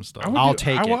and do some stuff. I'll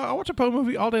take it. I watch a Poe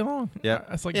movie all day long. Yeah.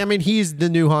 That's like. Yeah, I mean, he's the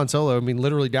new Han Solo. I mean,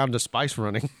 literally down to spice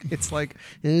running. It's like,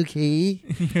 okay.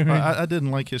 I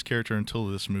didn't like his character until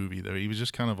this movie, though. He was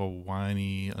just kind of a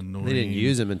whiny, annoying. They didn't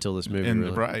use him until this movie, and,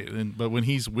 really. Right. But when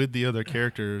he's with the other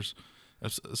characters,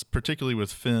 particularly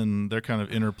with Finn, their kind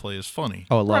of interplay is funny.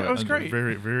 Oh, I love Right, it. it was great.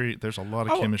 Very, very. There's a lot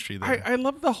of chemistry there. I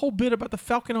love the whole bit about the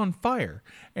Falcon on fire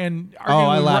and.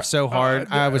 I laughed so hard.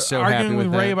 I was so happy arguing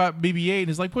with Ray that. about BB-8 and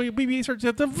it's like, well, BB-8 starts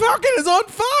the Falcon is on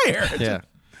fire. Yeah.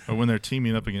 But when they're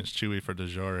teaming up against Chewie for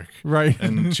Djarik, Right.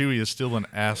 and Chewie is still an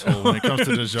asshole when it comes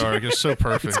to Djarik. It's so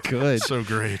perfect. It's good. It's so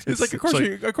great. It's like, of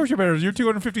course you're better. You're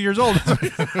 250 years old.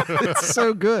 It's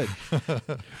so good.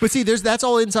 But see, that's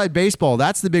all inside baseball.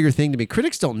 That's the bigger thing to me.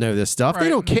 Critics don't know this stuff. They Right.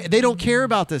 don't care. They don't care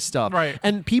about this stuff. Right.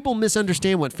 And people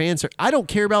misunderstand what fan service. I don't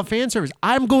care about fan service.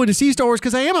 I'm going to see Star Wars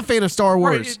because I am a fan of Star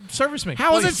Wars. Right, service me.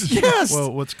 How is please. it? Yes.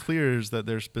 Well, what's clear is that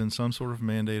there's been some sort of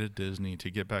mandate at Disney to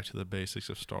get back to the basics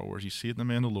of Star Wars. You see it in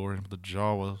The Mandalorian with the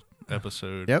Jawa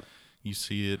episode. Yep. You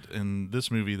see it in this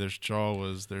movie. There's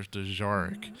Jawas. There's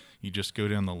Djarik. You just go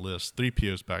down the list.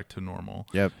 3PO's back to normal.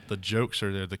 Yep. The jokes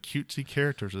are there. The cutesy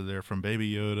characters are there, from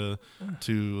Baby Yoda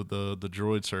to the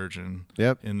droid surgeon.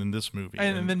 Yep. And in this movie,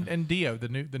 And Dio, the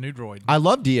new droid. I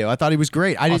love Dio. I thought he was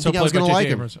great. I didn't Also think I was played going by to like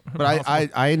J.J. him, Abrams.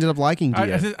 but I ended up liking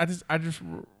Dio. I just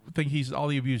think he's all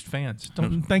the abused fans.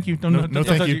 Don't thank you. No, Don't thank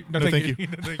touch you. me. No, thank you.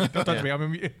 Don't touch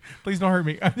me. Please don't hurt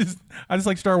me. I just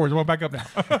like Star Wars. I want back up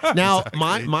now. Now,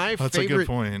 my That's a good favorite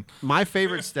point. my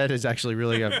favorite stat is actually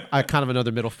really a kind of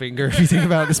another middle finger if you think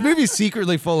about it. This movie is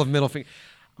secretly full of middle finger.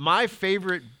 My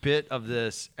favorite bit of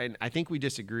this, and I think we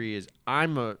disagree, is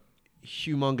I'm a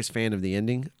humongous fan of the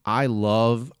ending. I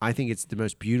think it's the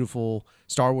most beautiful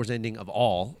Star Wars ending of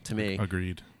all to me.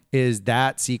 Agreed. is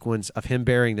that sequence of him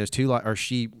bearing those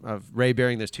Rey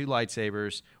bearing those 2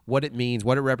 lightsabers, what it means,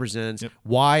 what it represents,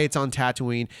 why it's on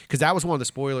Tatooine. Because that was one of the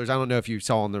spoilers. I don't know if you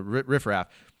saw on the riffraff.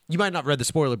 You might not have read the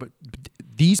spoiler, but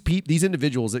these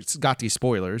individuals that got these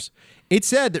spoilers, it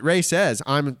said that Rey says,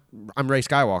 I'm Rey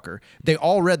Skywalker. They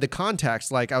all read the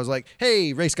context like I was like,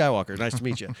 hey, Rey Skywalker, nice to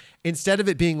meet you. Instead of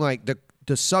it being like the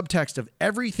subtext of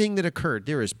everything that occurred,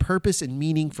 there is purpose and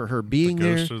meaning for her being The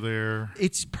there. ghosts are there.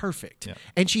 It's perfect. Yeah.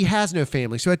 And she has no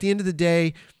family. So at the end of the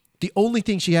day, the only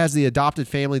thing she has is the adopted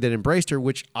family that embraced her,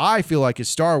 which I feel like is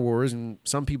Star Wars, and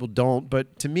some people don't.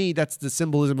 But to me, that's the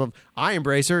symbolism of I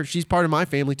embrace her. She's part of my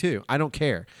family too. I don't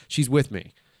care. She's with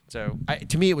me. So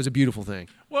to me, it was a beautiful thing.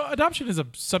 Well, adoption is a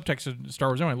subtext of Star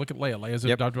Wars anyway. Look at Leia. Leia's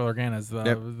adopted by Organa's.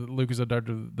 Luke is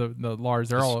adopted the Lars.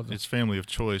 They're all It's family of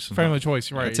choice. family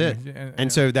choice, right? That's it.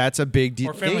 And so that's a big deal.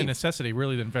 Or family necessity,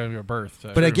 really, than family of birth.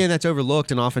 So. But again, that's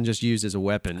overlooked and often just used as a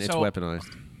weapon. It's So-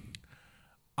 weaponized.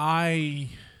 I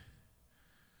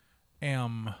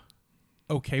am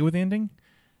okay with the ending.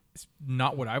 It's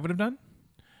not what I would have done.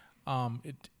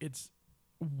 It's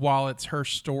while it's her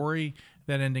story,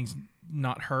 that ending's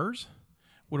not hers.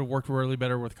 Would have worked really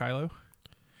better with Kylo.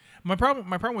 My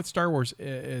problem with Star Wars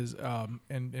is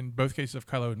in both cases of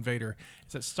Kylo and Vader,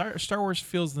 is that Star Wars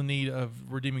feels the need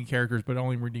of redeeming characters, but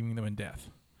only redeeming them in death.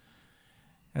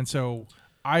 And so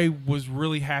I was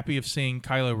really happy of seeing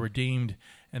Kylo redeemed,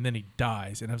 and then he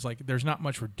dies, and I was like, "There's not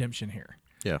much redemption here."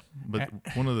 Yeah. But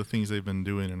one of the things they've been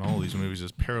doing in all these movies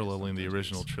is paralleling the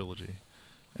original trilogy.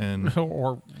 And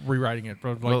or rewriting it.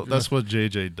 But well, that's what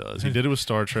JJ does. He did it with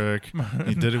Star Trek.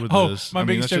 He did it with this. I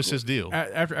mean, that's just his deal.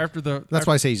 That's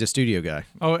why I say he's a studio guy.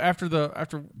 Oh, after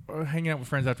hanging out with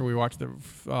friends after we watched the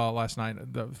last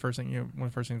night, the first thing one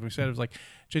of the first things we said was like,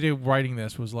 JJ writing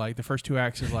this was like the first 2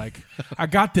 acts is like, I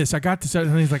got this,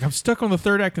 and he's like, I'm stuck on the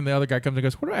 3rd act, and the other guy comes and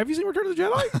goes, have you seen Return of the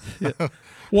Jedi? Yeah.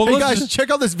 Well, hey guys, check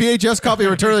out this VHS copy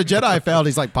of Return of the Jedi I found.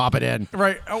 He's like, pop it in.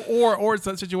 Right. Or it's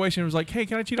that situation. It was like, hey,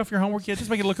 can I cheat off your homework? Yeah, just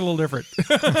make it look a little different.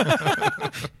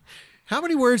 How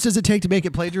many words does it take to make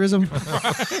it plagiarism?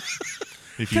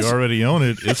 If you already own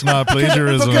it, it's not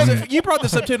plagiarism. Because you brought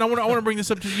this up too, and I want to bring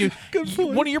this up to you.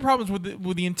 One of your problems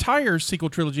with the entire sequel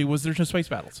trilogy was there's no space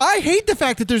battles. I hate the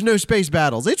fact that there's no space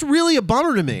battles. It's really a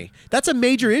bummer to me. That's a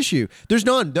major issue. There's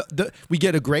none. We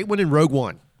get a great one in Rogue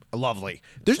One. Lovely.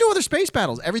 There's no other space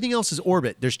battles. Everything else is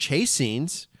orbit. There's chase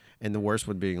scenes, and the worst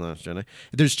one being Last Jedi.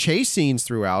 There's chase scenes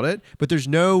throughout it, but there's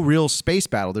no real space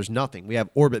battle. There's nothing. We have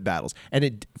orbit battles. And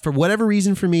it, for whatever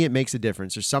reason, for me, it makes a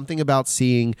difference. There's something about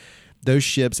seeing those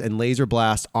ships and laser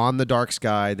blast on the dark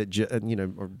sky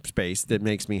or space that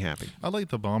makes me happy. I like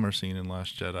the bomber scene in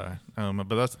Last Jedi,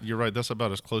 but you're right. That's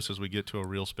about as close as we get to a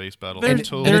real space battle. And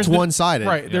it's one-sided,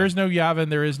 right? Yeah. There is no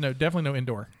Yavin. There is definitely no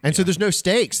indoor, and so there's no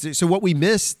stakes. So what we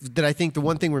miss, that I think the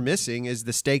one thing we're missing, is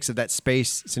the stakes of that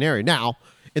space scenario. Now,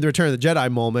 in the Return of the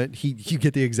Jedi moment, you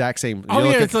get the exact same.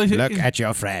 Look at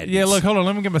your friends. Yeah, look, hold on.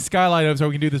 Let me get my skylight up so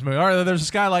we can do this movie. All right, there's a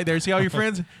skylight there. See all your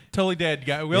friends? Totally dead.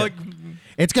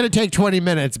 It's going to take 20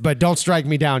 minutes, but don't strike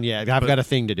me down yet. I've got a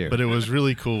thing to do. But it was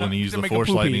really cool when he used the Force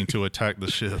lightning to attack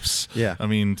the ships. Yeah. I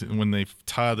mean, when they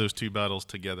tie those 2 battles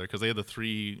together, because they had the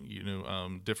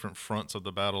 3, different fronts of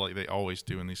the battle like they always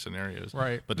do in these scenarios.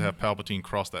 Right. But to have Palpatine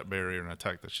cross that barrier and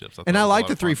attack the ships. And I like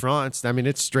the 3 fronts. I mean,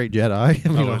 it's straight Jedi. I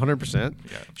mean, 100%.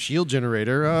 Yeah. Shield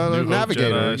generator, New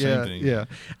navigator. Hope Jedi, same thing. Yeah.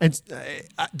 And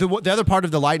the other part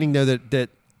of the lightning, though, that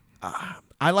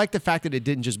I like the fact that it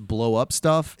didn't just blow up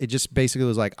stuff. It just basically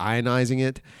was like ionizing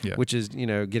it, which is,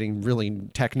 getting really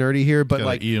tech nerdy here. But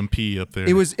like EMP up there.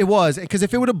 It was because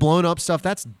if it would have blown up stuff,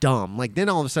 that's dumb. Like then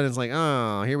all of a sudden it's like,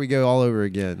 oh, here we go all over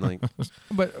again. Like,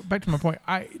 but back to my point,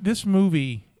 this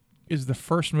movie is the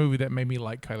first movie that made me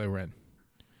like Kylo Ren.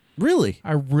 Really?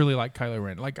 I really like Kylo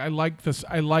Ren. Like I like this.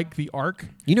 I like the arc.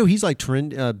 He's like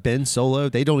Ben Solo.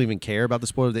 They don't even care about the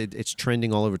spoiler. It's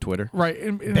trending all over Twitter. Right.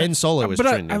 And Ben Solo is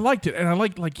trending. I liked it, and I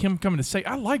liked like him coming to say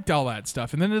I liked all that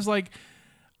stuff. And then it's like,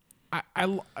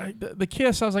 the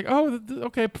kiss. I was like, oh,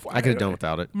 okay. I could have done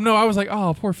without it. No, I was like,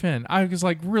 oh, poor Finn. I was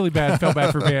like really bad. Felt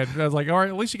bad for Finn. I was like, all right,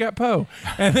 at least you got Poe.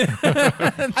 And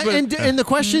the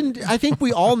question, I think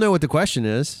we all know what the question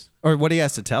is. Or what he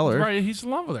has to tell her. Right, he's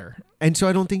in love with her. And so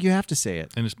I don't think you have to say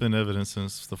it. And it's been evident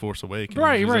since The Force Awakens.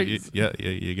 Right. Like,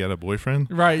 you got a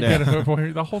boyfriend? Right,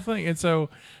 the whole thing. And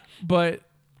so,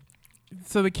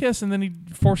 so the kiss, and then he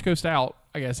Force Ghost out.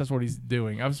 I guess that's what he's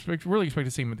doing. I was really expecting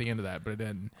to see him at the end of that, but it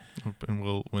didn't.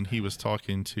 And when he was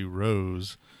talking to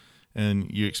Rose,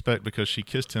 and you expect because she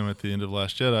kissed him at the end of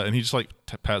Last Jedi, and he just like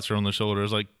pats her on the shoulder,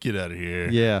 is like, "Get out of here!"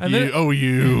 Yeah. And then,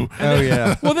 you. Oh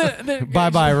yeah. Well, then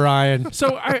bye, Ryan.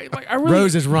 So I really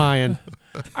Rose is Ryan.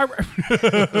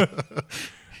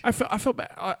 I felt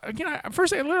bad. Again,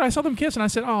 first I saw them kiss and I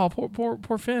said, "Oh,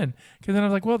 poor Finn." Because then I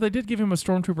was like, "Well, they did give him a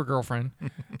stormtrooper girlfriend."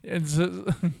 And so,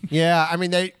 Yeah, I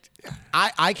mean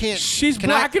I can't. she's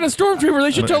black and a stormtrooper.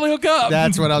 They should totally hook up.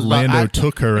 That's what I was. Lando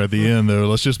took her at the end, though.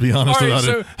 Let's just be honest All right,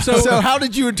 about it. So how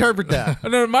did you interpret that?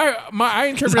 No, I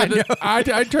interpreted it. I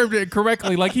interpreted it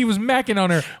correctly. Like he was macking on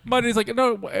her, but he's like,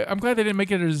 "No, I'm glad they didn't make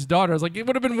it his daughter." I was like, "It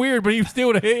would have been weird, but he still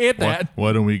would have hit that."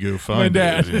 Why don't we go find My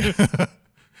dad. it?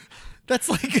 That's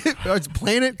like it's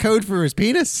planet code for his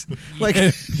penis. Like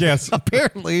Yes.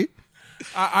 apparently.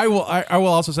 I will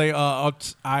also say,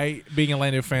 I being a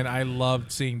Lando fan, I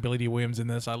loved seeing Billy D. Williams in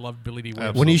this. I loved Billy D.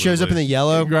 Williams. When he shows up in the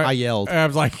yellow, Right. I yelled. I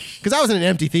was like, Because I was in an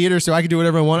empty theater, so I could do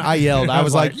whatever I want. I yelled. I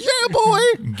was like, "Yeah, boy!"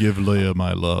 Give Leia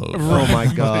my love. Oh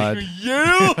my god,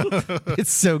 "Yeah,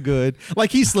 it's so good.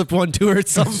 Like he slipped one to her at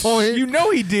some point. you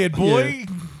know he did, boy."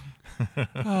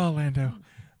 Oh, Lando.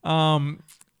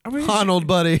 I mean, Han, old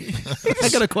buddy. I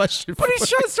got a question. but he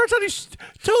starts out, he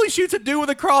totally shoots a dude with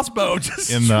a crossbow,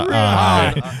 just In the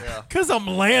eye. because I'm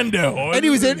Lando. And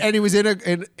he was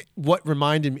in what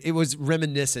reminded me. It was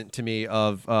reminiscent to me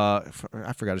of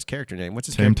I forgot his character name. What's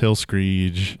his name? Tamtail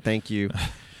Screech. Thank you.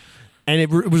 And it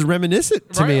was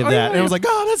reminiscent to Right? me of Oh, that. yeah, And I was yeah. like,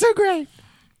 "Oh, that's so great."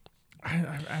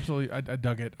 I absolutely, I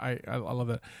dug it. I love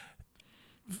that.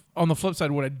 On the flip side,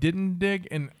 what I didn't dig,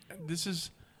 and this is,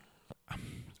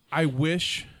 I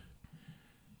wish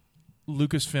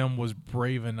Lucasfilm was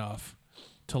brave enough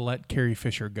to let Carrie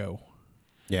Fisher go,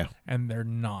 Yeah. and they're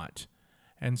not.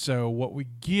 And so what we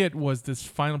get was this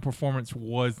final performance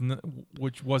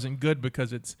which wasn't good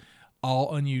because it's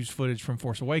all unused footage from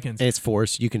Force Awakens. It's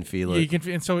forced. You can feel Yeah, it.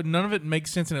 and so none of it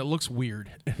makes sense, and it looks weird.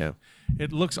 Yeah.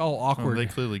 It looks all Oh, awkward. they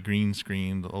clearly green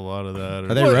screened a lot of that.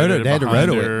 But they wrote it. They had to behind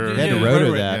roto her. it. They had to Yeah, roto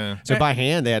roto it, that. yeah. So by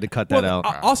hand, they had to cut that out.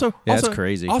 Also, Yeah, also, that's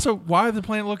crazy. Also, why does the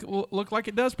planet look like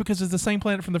it does? Because it's the same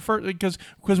planet from the first.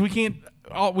 Because we can't.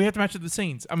 We have to match the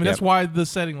scenes. I mean, that's Yep. why the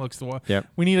setting looks the way. Yep.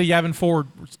 We need a Yavin 4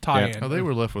 tie-in. Oh, they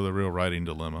were left with a real writing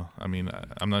dilemma. I mean,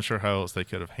 I'm not sure how else they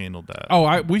could have handled that.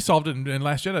 Oh, we solved it in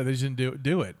Last Jedi. They just didn't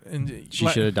do it. And She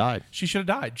should have died. She should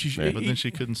have died. But then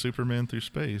she couldn't Superman through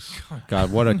space.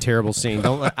 God, what a terrible scene!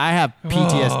 I have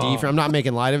PTSD from. I'm not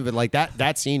making light of it, but like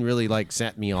that scene really like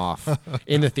set me off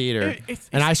in the theater,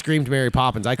 and I screamed Mary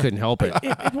Poppins. I couldn't help it.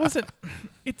 It wasn't.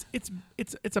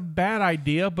 It's a bad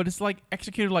idea, but it's like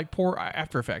executed like poor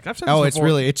After Effects. I've said this It's before.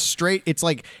 really it's straight. It's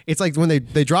like when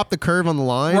they drop the curve on the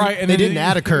line, Right, and they then didn't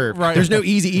add a curve. right. There's no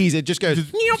easy ease. It just goes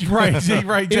right,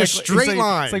 exactly. in a straight It's like,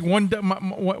 line. It's like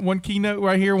one keynote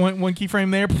right here, one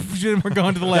keyframe there. We're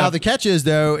going to the left. Now the catch is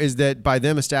though is that by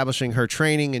them establishing her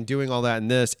training and doing all that in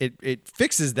this, it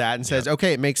fixes that and says,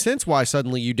 okay, it makes sense why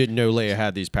suddenly you didn't know Leia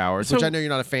had these powers, which So- I know you're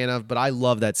not a fan of, but I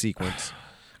love that sequence.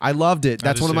 I loved it.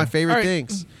 That's do one of my too. favorite All right.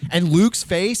 things. And Luke's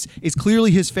face is clearly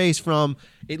his face from.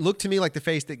 It looked to me like the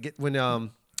face that when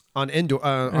on Endor.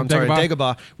 I'm sorry, Dagobah.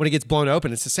 Dagobah when it gets blown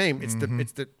open. It's the same. It's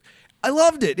the. I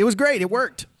loved it. It was great. It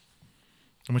worked.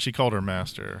 And when she called her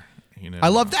master, I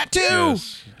love that too.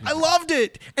 Yes. I loved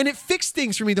it. And it fixed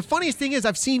things for me. The funniest thing is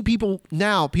I've seen people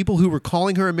who were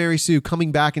calling her a Mary Sue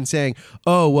coming back and saying,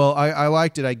 "Oh, well, I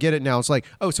liked it. I get it now." It's like,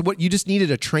 "Oh, so what, you just needed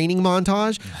a training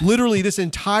montage?" Literally, this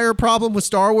entire problem with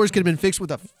Star Wars could have been fixed with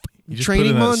a You just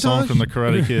training put in that montage. song from the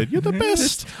Karate Kid. You're the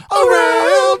best.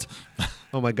 Around.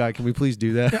 Oh my God, can we please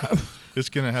do that? It's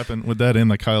gonna happen with that in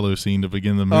the Kylo scene to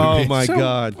begin the movie. Oh my So-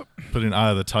 God. Put an Eye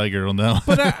of the Tiger on that one.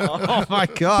 But I, Oh my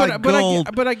God, but gold.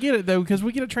 I get it though, because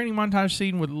we get a training montage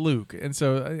scene with Luke, and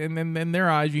so and then in their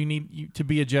eyes, to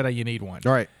be a Jedi, you need one.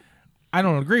 All right. I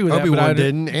don't agree with that. Obi-Wan but I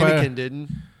didn't. but- Anakin didn't.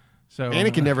 So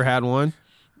Anakin never had one.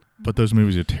 But those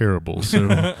movies are terrible, so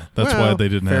that's why Well, they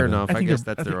didn't fair have enough. I I think guess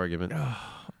they're- that's their argument.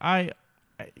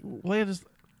 Leia just.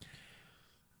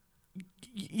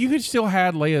 You could still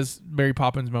had Leia's Mary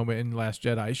Poppins moment in Last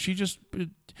Jedi.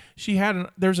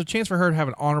 There's a chance for her to have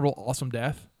an honorable, awesome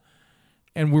death,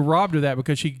 and we're robbed of that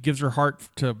because she gives her heart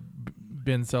to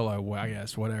Ben Solo. Well, I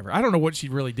guess whatever. I don't know what she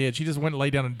really did. She just went and lay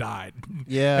down and died.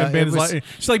 Yeah, and Ben's it was- like,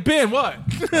 she's like, Ben, what?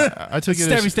 I took it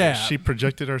Stabby as stab. she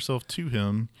projected herself to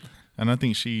him, and I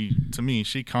think she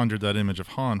conjured that image of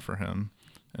Han for him,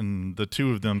 and the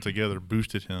two of them together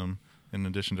boosted him. In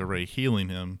addition to Rey healing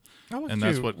him, and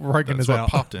that's what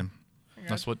popped him.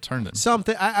 That's what turned him.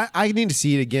 Something I need to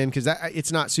see it again because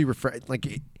it's not super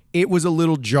it was a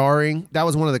little jarring. That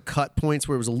was one of the cut points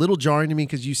where it was a little jarring to me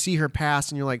because you see her pass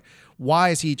and you're like,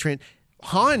 why is he trained?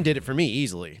 Han did it for me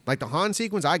easily. Like the Han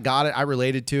sequence, I got it. I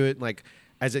related to it. Like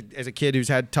as a kid who's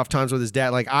had tough times with his dad,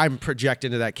 like I'm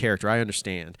projected into that character. I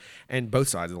understand, and both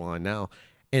sides of the line now.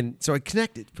 And so I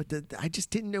connected, but I just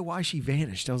didn't know why she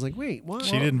vanished. I was like, wait, what?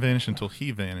 She didn't vanish until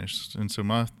he vanished, and so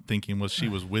my thinking was she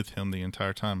was with him the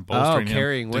entire time, bolstering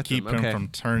carrying him to with keep him. Okay. from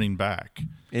turning back because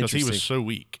he Interesting. was so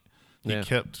weak. He Yeah.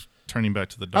 kept turning back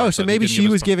to the dark. Oh, so side. He maybe didn't she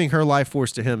give was us- giving her life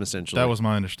force to him, essentially. That was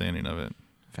my understanding of it.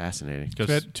 fascinating. Too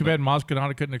bad Maz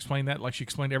Kanata couldn't explain that like she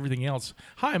explained everything else.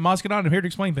 Hi, I'm Maz Kanata. I'm here to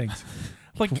explain things.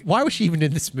 Like, Why was she even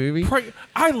in this movie?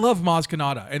 I love Maz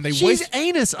Kanata, and they She's waste.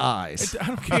 anus eyes. I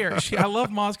don't care. I love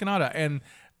Maz Kanata, and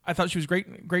I thought she was great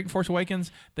in Force Awakens.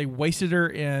 They wasted her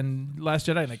in Last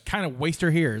Jedi, and they kind of waste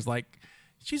her here. It's like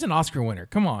she's an Oscar winner.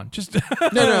 Come on, just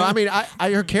No. I mean,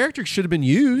 her character should have been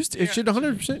used. It should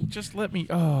 100%. just let me.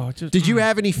 Oh, just. Did you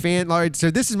have any fan? Like, so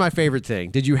this is my favorite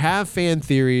thing. Did you have fan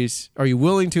theories? Are you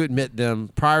willing to admit them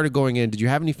prior to going in? Did you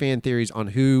have any fan theories on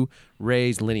who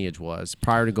Rey's lineage was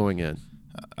prior to going in?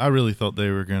 I really thought they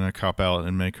were going to cop out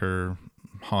and make her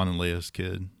Han and Leia's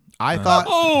kid. I thought.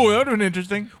 Oh, that would have been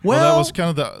interesting. Well, that was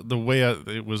kind of the way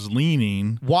it was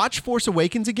leaning. Watch Force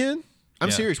Awakens again. I'm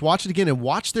Yeah. serious. Watch it again and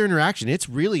watch their interaction. It's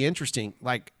really interesting.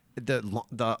 Like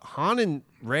the Han and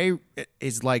Rey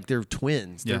is like they're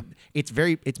twins. Yeah. It's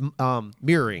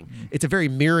mirroring. It's a very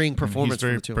mirroring performance. He's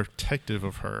very from the two. protective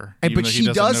of her. And, even but though he she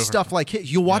doesn't know does her. stuff like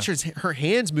you'll watch her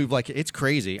hands move like it's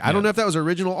crazy. I don't know if that was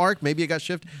original arc. Maybe it got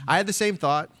shifted. I had the same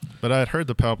thought. But I had heard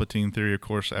the Palpatine theory, of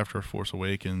course, after Force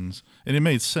Awakens, and it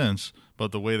made sense.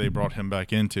 But the way they brought him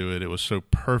back into it, it was so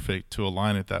perfect to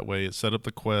align it that way. It set up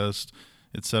the quest.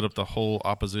 It set up the whole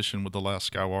opposition with the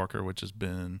last Skywalker, which has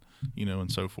been,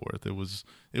 and so forth. It was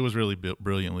really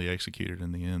brilliantly executed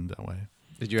in the end that way.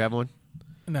 Did you have one?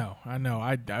 No, I know.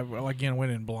 I again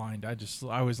went in blind.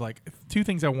 I was like, two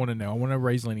things I want to know. I want to know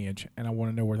Rey's lineage, and I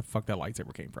want to know where the fuck that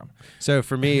lightsaber came from. So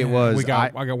for me, it was I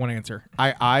got one answer.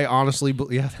 I honestly,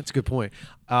 yeah, that's a good point.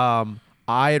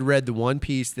 I had read the one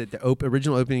piece that the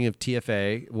original opening of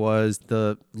TFA was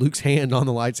the Luke's hand on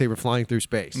the lightsaber flying through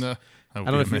space. No, that I don't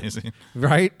would know be if amazing.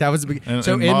 Right? That was the big. And,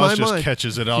 so and in Maz my just mind,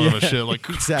 catches it out of a shit like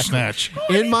exactly. snatch.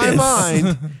 In my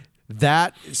mind,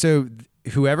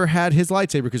 whoever had his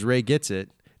lightsaber, because Rey gets it,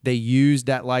 they used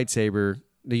that lightsaber.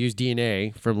 They used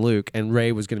DNA from Luke, and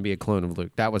Rey was going to be a clone of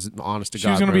Luke. That was honest to God. She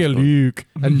was going to be a Luke.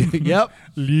 Luke. Yep.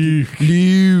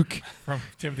 Luke. From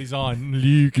Timothy Zahn.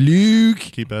 Luke.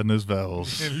 Keep adding those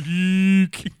vowels.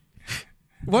 Luke.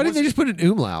 Why didn't they just put an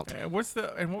umlaut? What was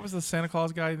the Santa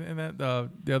Claus guy in that?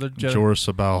 The other Jedi? Joris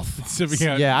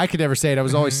Sabath. Yeah, I could never say it. I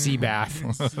was always Seabath.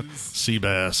 Sea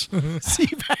bass.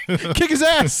 Seabath. Kick his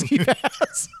ass,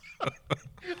 Seabass.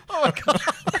 Oh my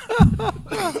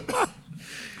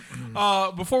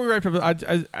God. Before we wrap up,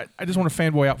 I just want to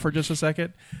fanboy out for just a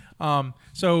second.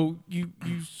 So you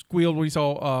squealed when you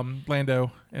saw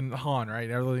Lando and Han, right?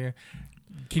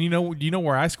 Do you know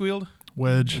where I squealed?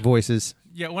 Wedge. Voices.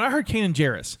 Yeah, when I heard Kanan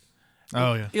Jarrus.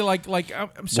 Oh yeah. Yeah, like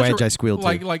I'm such Wedge, I squealed too.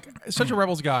 like such a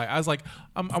Rebels guy. I was like,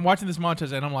 I'm watching this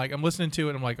montage and I'm listening to it.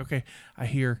 And I'm like, okay, I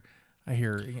hear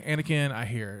Anakin. I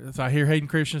hear Hayden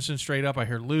Christensen straight up. I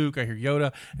hear Luke. I hear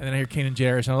Yoda, and then I hear Kanan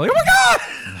Jarrus, and I'm like, oh my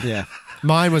God! Yeah.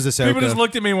 Mine was Ahsoka. People just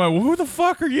looked at me and went, well, who the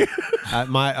fuck are you?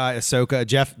 My Ahsoka,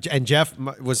 Jeff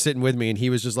was sitting with me, and he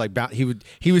was just like,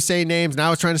 he was saying names, and I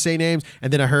was trying to say names,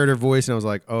 and then I heard her voice, and I was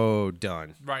like, oh,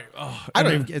 done. Right. Oh, I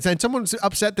don't even. And someone's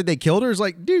upset that they killed her. Is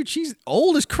like, dude, she's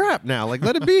old as crap now. Like,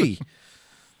 let it be.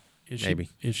 Maybe.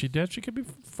 Is she dead? She could be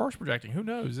force projecting. Who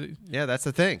knows? Yeah, that's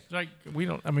the thing. Like we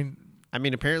don't. I mean,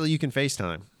 apparently you can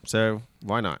FaceTime, so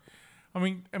why not? I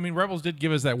mean, Rebels did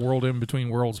give us that world in between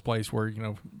worlds place where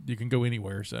you can go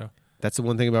anywhere. So That's the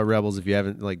one thing about Rebels. If you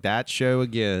haven't, like, that show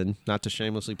again, not to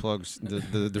shamelessly plug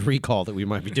the recall that we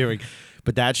might be doing,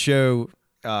 but that show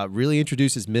really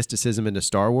introduces mysticism into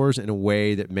Star Wars in a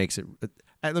way that makes it.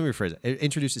 Let me rephrase it. It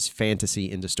introduces fantasy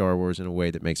into Star Wars in a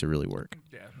way that makes it really work.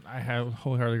 yeah, I have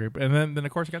wholeheartedly agree. And then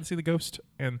of course I got to see the Ghost,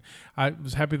 and I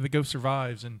was happy the Ghost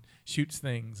survives and shoots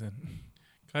things and.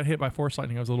 Got hit by force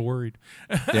lightning. I was a little worried.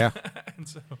 Yeah.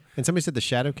 and somebody said the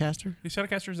Shadowcaster? The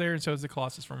Shadowcaster's there, and so is the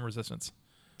Colossus from Resistance.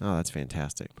 Oh, that's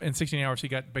fantastic. In 16 hours, he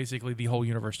got basically the whole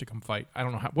universe to come fight. I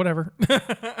don't know how. Whatever.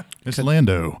 It's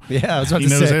Lando. Yeah, I was about he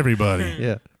to knows say. everybody.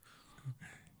 Yeah.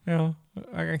 Yeah,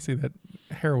 I can see that.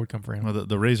 Hera would come for him. Well,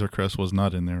 the Razor Crest was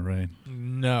not in there, right?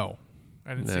 No.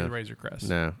 I didn't see No. the Razor Crest.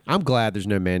 No. I'm glad there's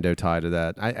no Mando tie to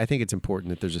that. I think it's important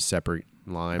that there's a separate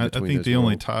line I between think those the only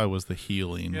worlds. tie was the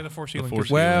healing. Yeah, the Force healing.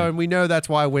 Well, and we know that's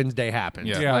why Wednesday happened.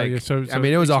 Yeah. Like, Yeah, so I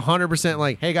mean, it was 100%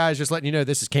 like, hey, guys, just letting you know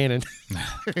this is canon.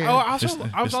 I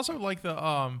was also like the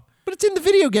But it's in the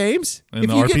video games. And If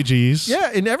the you get- RPGs.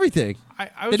 yeah, in everything.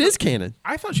 I was It is canon.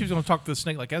 I thought she was going to talk to the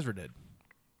snake like Ezra did.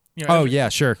 You know, Oh Ezra- yeah,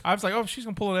 sure. I was like, oh, she's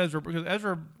gonna pull an Ezra because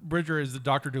Ezra Bridger is the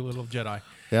Dr. Doolittle of Jedi.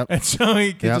 Yep. And so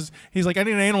Yep. he's like, I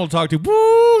need an animal to talk to.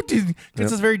 Woo! It's Yep.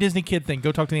 this very Disney kid thing.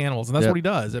 Go talk to the animals, and that's Yep. what he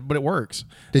does. But it works.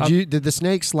 Did the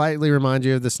snake slightly remind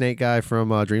you of the snake guy from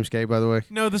Dreamscape? By the way,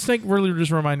 No, the snake really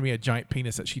just reminded me of a giant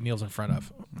penis that she kneels in front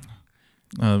of.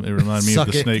 It reminded me of Suck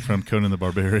the it. snake from Conan the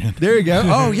Barbarian. there you go.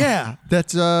 Oh yeah,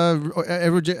 that's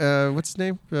Edward. what's his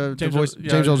name? James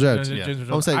Earl Jones. James Earl I'm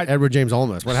Jones. saying Edward James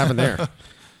Olmos. What happened there?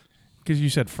 Because you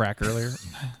said frack earlier.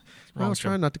 I was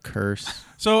trying not to curse.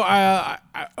 So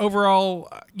overall,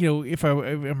 if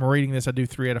I'm rating this, I do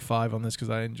 3 out of 5 on this because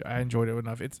I enjoyed it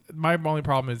enough. It's my only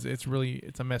problem is it's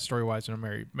a mess story wise and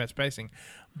a mess pacing,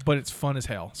 but it's fun as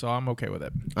hell. So I'm okay with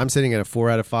it. I'm sitting at a 4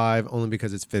 out of 5 only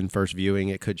because it's been first viewing.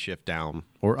 It could shift down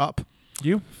or up.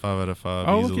 You? 5 out of 5.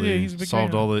 Oh, look at easily. you. He's a big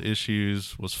Solved fan. all the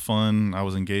issues. Was fun. I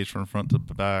was engaged from front to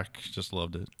back. Just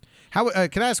loved it. How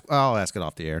can I ask? I'll ask it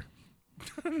off the air.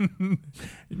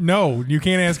 No, you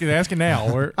can't ask it. Ask it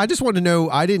now. Or, I just want to know.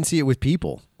 I didn't see it with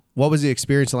people. What was the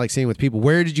experience like seeing with people?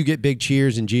 Where did you get big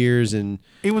cheers and jeers? And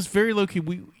it was very low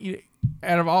key.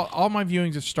 Out of all my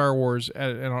viewings of Star Wars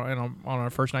on our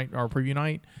first night, our preview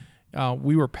night,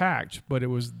 we were packed, but it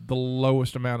was the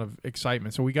lowest amount of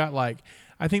excitement. So we got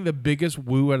I think the biggest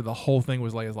woo out of the whole thing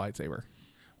was Leia's lightsaber.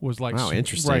 Was like, wow,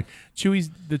 interesting. Right,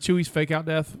 Chewie's fake out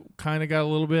death kind of got a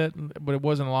little bit, but it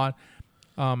wasn't a lot.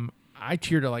 I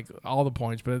cheered at all the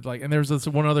points, but and there was this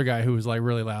one other guy who was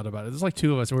really loud about it. There's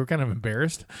 2 of us, and we were kind of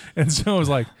embarrassed, and so I was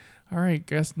like, all right,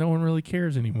 guess no one really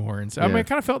cares anymore. And so I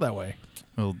kind of felt that way.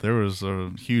 Well, there was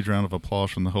a huge round of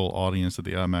applause from the whole audience at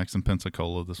the IMAX in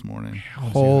Pensacola this morning.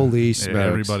 Holy smokes!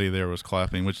 Everybody there was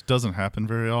clapping, which doesn't happen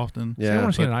very often. Yeah, I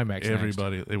want to see an IMAX.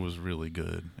 Everybody, it was really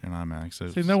good in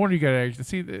IMAX. See, no wonder you got to actually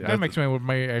see. The IMAX man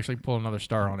may actually pull another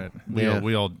star on it.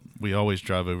 We always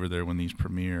drive over there when these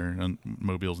premiere, and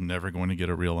Mobile's never going to get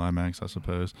a real IMAX, I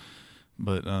suppose.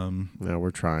 But no,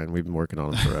 we're trying. We've been working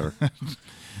on it forever.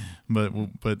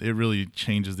 But it really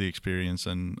changes the experience,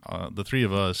 and the 3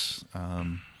 of us,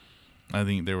 I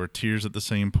think there were tears at the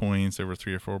same points. There were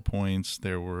 3 or 4 points.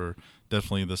 There were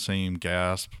definitely the same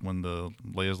gasp when the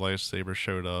Leia's lightsaber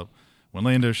showed up, when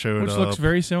Lando showed up. Which looks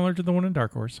very similar to the one in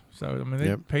Dark Horse. So, I mean,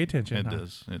 they pay attention. It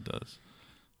does. It does.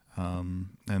 And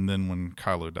then when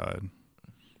Kylo died.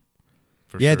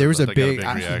 Yeah, sure, there was a they got big.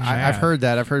 reaction. I've heard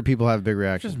that. I've heard people have big I was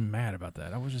reactions. just mad about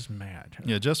that. I was just mad.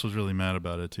 Yeah, Jess was really mad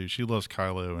about it too. She loves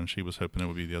Kylo, and she was hoping it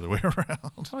would be the other way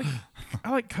around.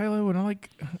 I like Kylo, and I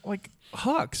like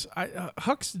Hux.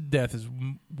 Hux's death is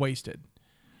wasted.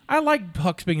 I like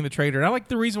Hux being the traitor. And I like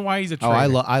the reason why he's a traitor.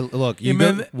 Look. You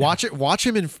watch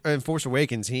him in Force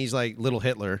Awakens. He's like little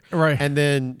Hitler, right? And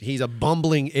then he's a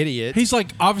bumbling idiot. He's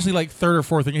obviously 3rd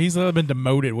or 4th. He's been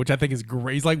demoted, which I think is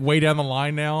great. He's way down the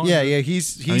line now. Yeah. He's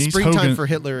springtime for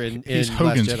Hitler in he's Last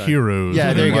Hogan's Jedi. Heroes.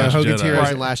 Yeah, there you go. Last Hogan's Jedi. Heroes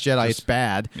Right. in Last Jedi. It's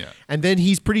bad. Yeah. And then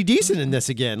he's pretty decent in this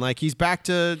again. He's back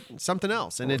to something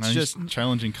else, and it's Now just he's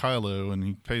challenging Kylo, and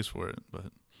he pays for it. But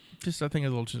I think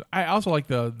it's a little. I also like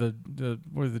the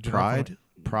what is the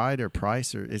Pride or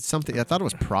Price or it's something. I thought it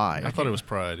was Pride. I thought it was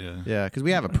Pride. Yeah. Yeah, because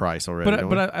we have a Price already.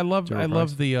 But I love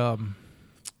Price? the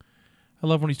I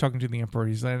love when he's talking to the Emperor.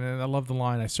 And I love the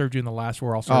line, "I served you in the last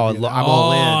war. I'll serve you." I'm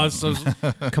all in. So,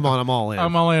 Come on, I'm all in.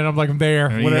 I'm all in. I'm there.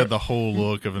 I mean, he had the whole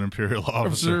look of an Imperial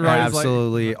officer. Right.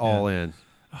 Absolutely all in.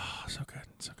 Oh, so good,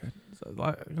 so good.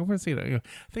 I'm going to see it. I think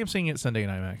I'm seeing it Sunday in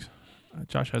IMAX.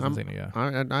 Josh hasn't seen it yet.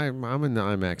 I'm in the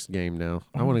IMAX game now.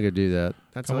 I want to go do that.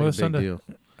 That's Come like a with us big Sunday. deal.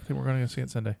 I think we're going to go see it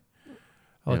Sunday.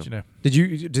 I'll let you know.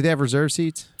 Do they have reserved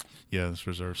seats? Yeah, it's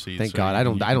reserved seats. Thank so God. I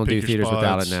don't pick do your theaters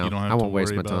without it spots. now. You don't have I to won't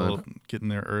waste worry my time. about getting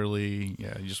there early.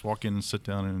 Yeah, you just walk in and sit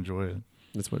down and enjoy it.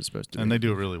 That's what it's supposed to be. And they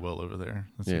do it really well over there.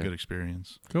 That's Yeah. a good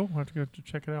experience. Cool. I'll have to go to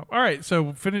check it out. All right.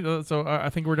 So finish. So I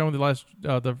think we're done with the last.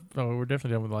 We're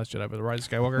definitely done with the Last Jedi, but the Rise of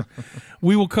Skywalker.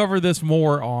 We will cover this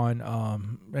more on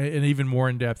and even more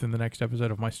in depth in the next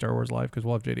episode of My Star Wars Life because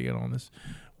we'll have JD in on this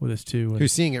with us too.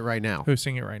 Who's seeing it right now? Who's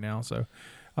seeing it right now? So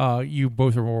you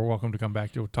both are more welcome to come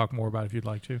back to talk more about it if you'd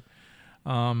like to.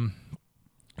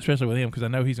 Especially with him because I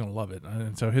know he's going to love it,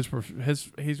 and so he's going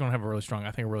to have a really strong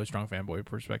fanboy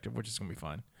perspective, which is going to be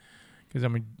fun. Because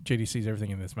JD sees everything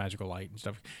in this magical light and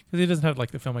stuff. Because he doesn't have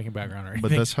the filmmaking background or anything.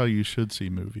 But that's how you should see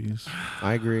movies.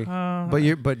 I agree.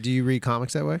 But do you read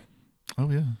comics that way? Oh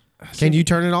yeah. Can you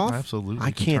turn it off? Absolutely.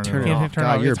 I can't turn it Can't off. turn it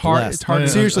God, off. you're It's hard- blessed. it's hard to-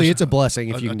 Seriously, it's a blessing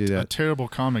if you can do A that. terrible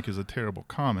comic is a terrible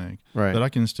comic, Right. but I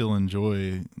can still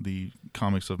enjoy the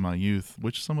comics of my youth,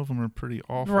 which some of them are pretty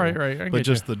awful. Right. I But get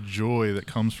just you. the joy that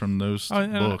comes from those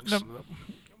books.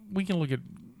 We can look at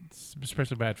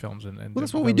especially bad films and Well,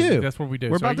 that's what we do. That's what we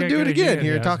do. We're about to do it again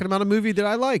here, talking about a movie that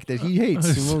I like that he hates.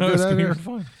 And we'll so go it's down gonna here. be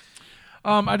fun.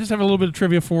 I just have a little bit of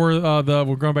trivia for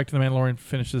we're going back to the Mandalorian to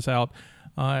finish this out.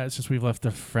 Since we've left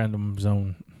the Phantom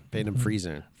Zone. Phantom Free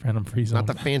Zone. Phantom Free Zone. Not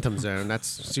the Phantom Zone. That's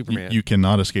Superman. You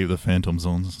cannot escape the Phantom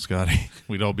Zone, Scotty.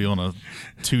 We'd all be on a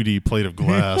 2D plate of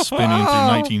glass spinning through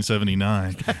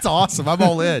 1979. That's awesome. I'm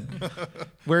all in.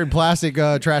 Wearing plastic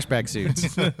trash bag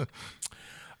suits.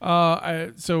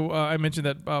 I mentioned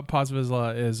that Paz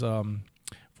Vizsla is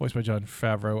voiced by Jon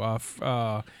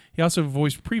Favreau. He also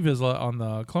voiced Pre Vizsla on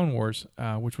the Clone Wars,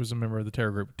 which was a member of the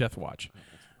terror group Death Watch,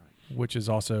 which is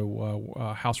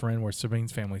also House Wren, where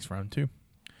Sabine's family's from, too.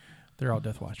 They're all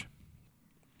Death Watch.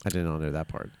 I did not know that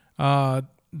part.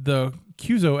 The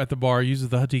Cuzo at the bar uses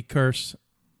the Huttese curse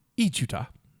Ichuta,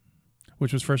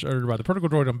 which was first uttered by the protocol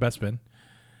droid on Bespin.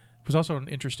 It was also an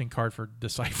interesting card for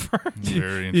Decipher.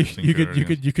 Very interesting. You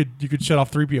could shut off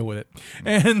 3PO with it.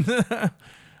 And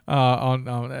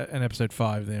on episode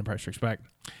 5, The Empire Strikes Back,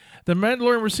 the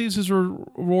Mandalorian receives his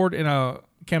reward in a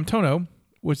Camtono,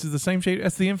 which is the same shape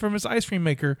as the infamous ice cream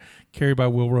maker carried by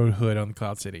Wilrow Hood on the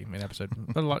Cloud City main episode.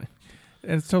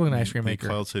 And it's totally an ice cream maker.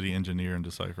 Cloud City engineer in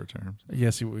Decipher terms.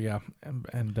 Yes, yeah.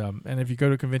 And if you go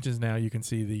to conventions now, you can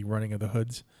see the running of the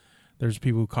hoods. There's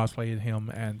people who cosplay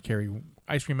him and carry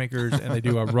ice cream makers, and they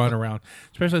do a run around,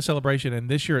 especially at Celebration. And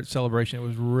this year at Celebration, it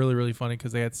was really, really funny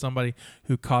because they had somebody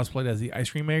who cosplayed as the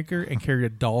ice cream maker and carried a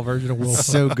doll version of Will.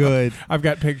 So good. I've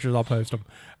got pictures. I'll post them.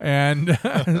 And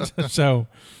so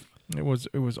it was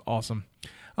awesome.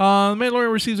 The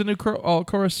Mandalorian receives a new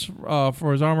chorus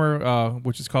for his armor,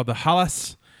 which is called the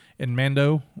Halas in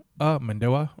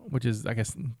Mandoa, which is, I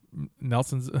guess,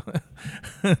 Nelson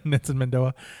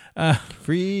Mandoa.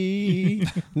 Free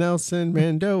Nelson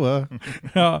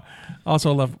Mandoa.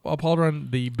 Also love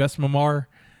Pauldron, the Best Mamar,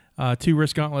 2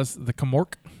 wrist gauntlets, the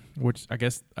Kamork, which I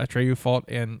guess Atreyu fought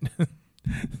in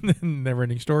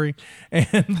Never-Ending Story,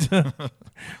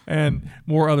 and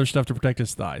more other stuff to protect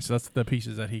his thighs. So that's the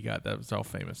pieces that he got. That was all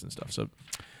famous and stuff. So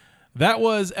that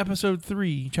was episode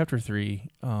 3, chapter 3,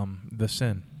 The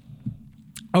Sin.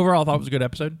 Overall, I thought it was a good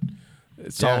episode.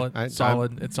 It's solid. It's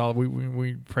solid.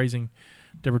 We praising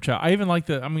Deborah Chow. I even like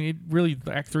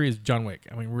Act 3 is John Wick.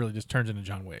 I mean, really just turns into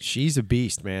John Wick. She's a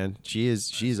beast, man.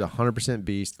 She's 100%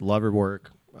 beast. Love her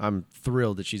work. I'm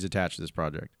thrilled that she's attached to this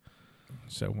project.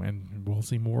 So, and we'll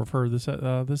see more of her this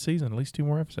season. At least 2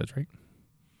 more episodes, right?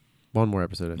 One more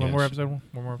episode. One more episode.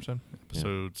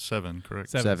 Episode 7,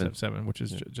 correct? 7, which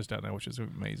is just out now, which is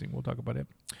amazing. We'll talk about it.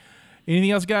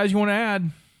 Anything else, guys, you want to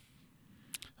add?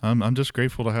 I'm just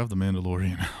grateful to have the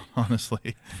Mandalorian.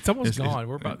 Honestly, it's almost gone.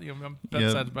 We're about. I'm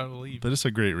about to leave. But it's a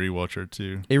great rewatcher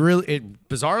too. It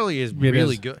bizarrely is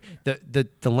really good.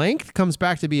 The length comes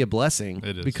back to be a blessing.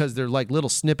 It is, because they're like little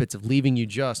snippets of leaving you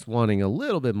just wanting a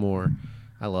little bit more.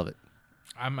 I love it.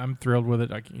 I'm thrilled with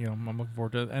it. I'm looking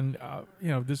forward to it, and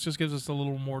this just gives us a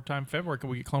little more time. February, can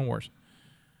we get Clone Wars?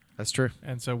 That's true.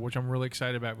 And so, which I'm really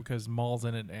excited about because Maul's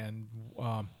in it, and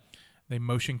they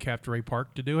motion capped Ray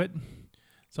Park to do it.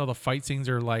 So the fight scenes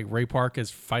are like Ray Park is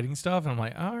fighting stuff, and I'm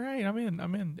like, all right, I'm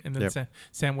in. And then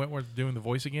Sam Wentworth doing the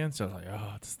voice again, so I was like,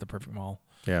 oh, this is the perfect Maul.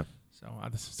 Yeah.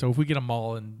 So if we get a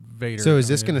Maul and Vader. So is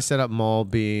this going to set up Maul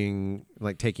being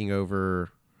like taking over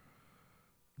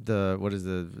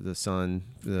the sun?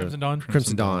 Crimson Dawn?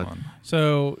 Crimson Dawn.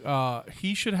 So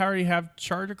he should already have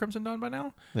charge of Crimson Dawn by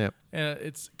now. Yep.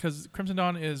 It's because Crimson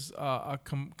Dawn is a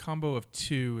combo of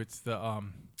 2. It's the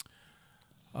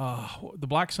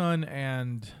Black Sun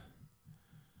and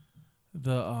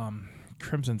the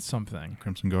Crimson something.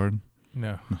 Crimson Guard?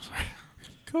 No. Sorry.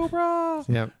 Cobra!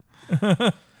 Yep.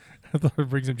 I thought it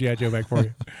brings some G.I. Joe back for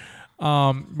you.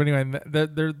 But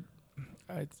anyway,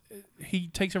 he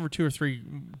takes over 2 or 3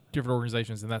 different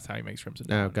organizations, and that's how he makes Crimson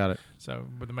Dawn. Oh, got it. So,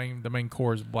 but the main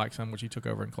core is Black Sun, which he took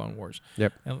over in Clone Wars.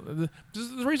 Yep. And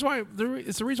the reason why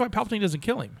it's the reason why Palpatine doesn't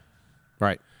kill him.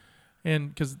 Right.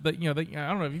 And because I don't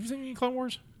know, have you seen any Clone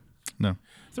Wars? No.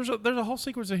 There's a whole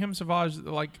sequence of him and Savage,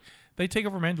 like they take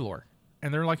over Mandalore,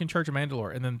 and they're like in charge of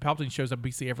Mandalore, and then Palpatine shows up,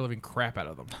 beats the ever living crap out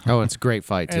of them. Oh, it's a great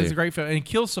fight too. And it's a great fight, and he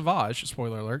kills Savage.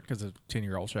 Spoiler alert, because it's a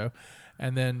 10-year-old show.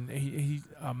 And then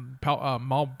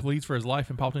Maul bleeds for his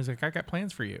life, and Palpatine's like, I got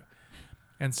plans for you.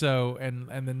 And so and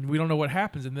then we don't know what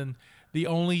happens, and then the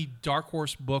only Dark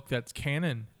Horse book that's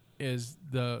canon is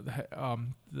the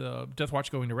Death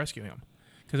Watch going to rescue him.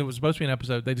 Because it was supposed to be an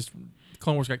episode,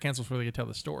 Clone Wars got canceled before they could tell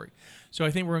the story. So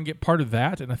I think we're going to get part of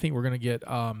that, and I think we're going to get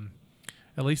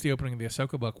at least the opening of the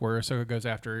Ahsoka book where Ahsoka goes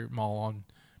after Maul on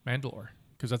Mandalore.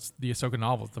 Because that's the Ahsoka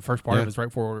novel. The first part of it is right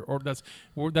before, or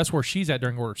that's where she's at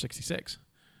during Order 66.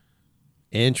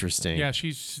 Interesting. Yeah,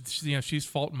 she's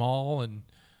fought Maul, and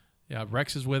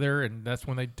Rex is with her, and that's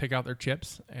when they take out their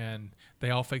chips, and they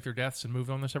all fake their deaths and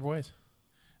move on their separate ways.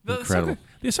 Incredible.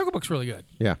 The Ahsoka book's really good.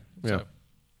 Yeah. Yeah.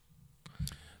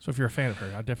 So if you're a fan of her,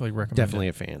 I definitely recommend Definitely it.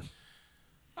 a fan.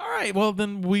 All right. Well,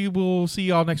 then we will see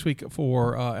y'all next week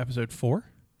for episode 4.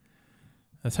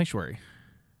 Sanctuary.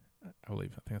 I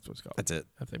believe. I think that's what it's called. That's it.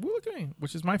 Well, look at me,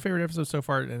 which is my favorite episode so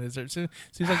far, and it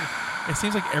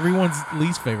seems like everyone's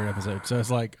least favorite episode. So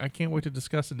it's like I can't wait to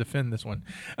discuss and defend this one.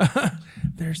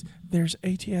 There's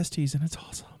ATSTs and it's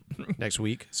awesome. Next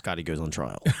week, Scotty goes on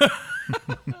trial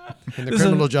in the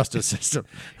criminal justice system,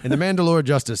 in the Mandalore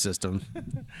justice system.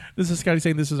 This is Scotty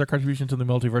saying this is our contribution to the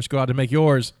multiverse. Go out and make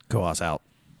yours. Go us out.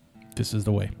 This is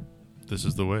the way. This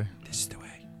is the way. This is the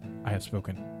way. I have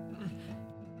spoken.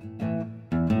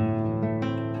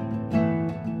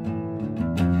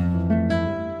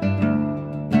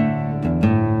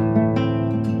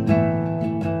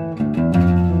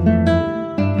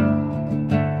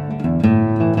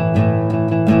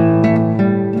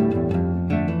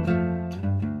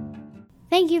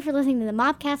 Thank you for listening to the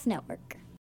Mobcast Network.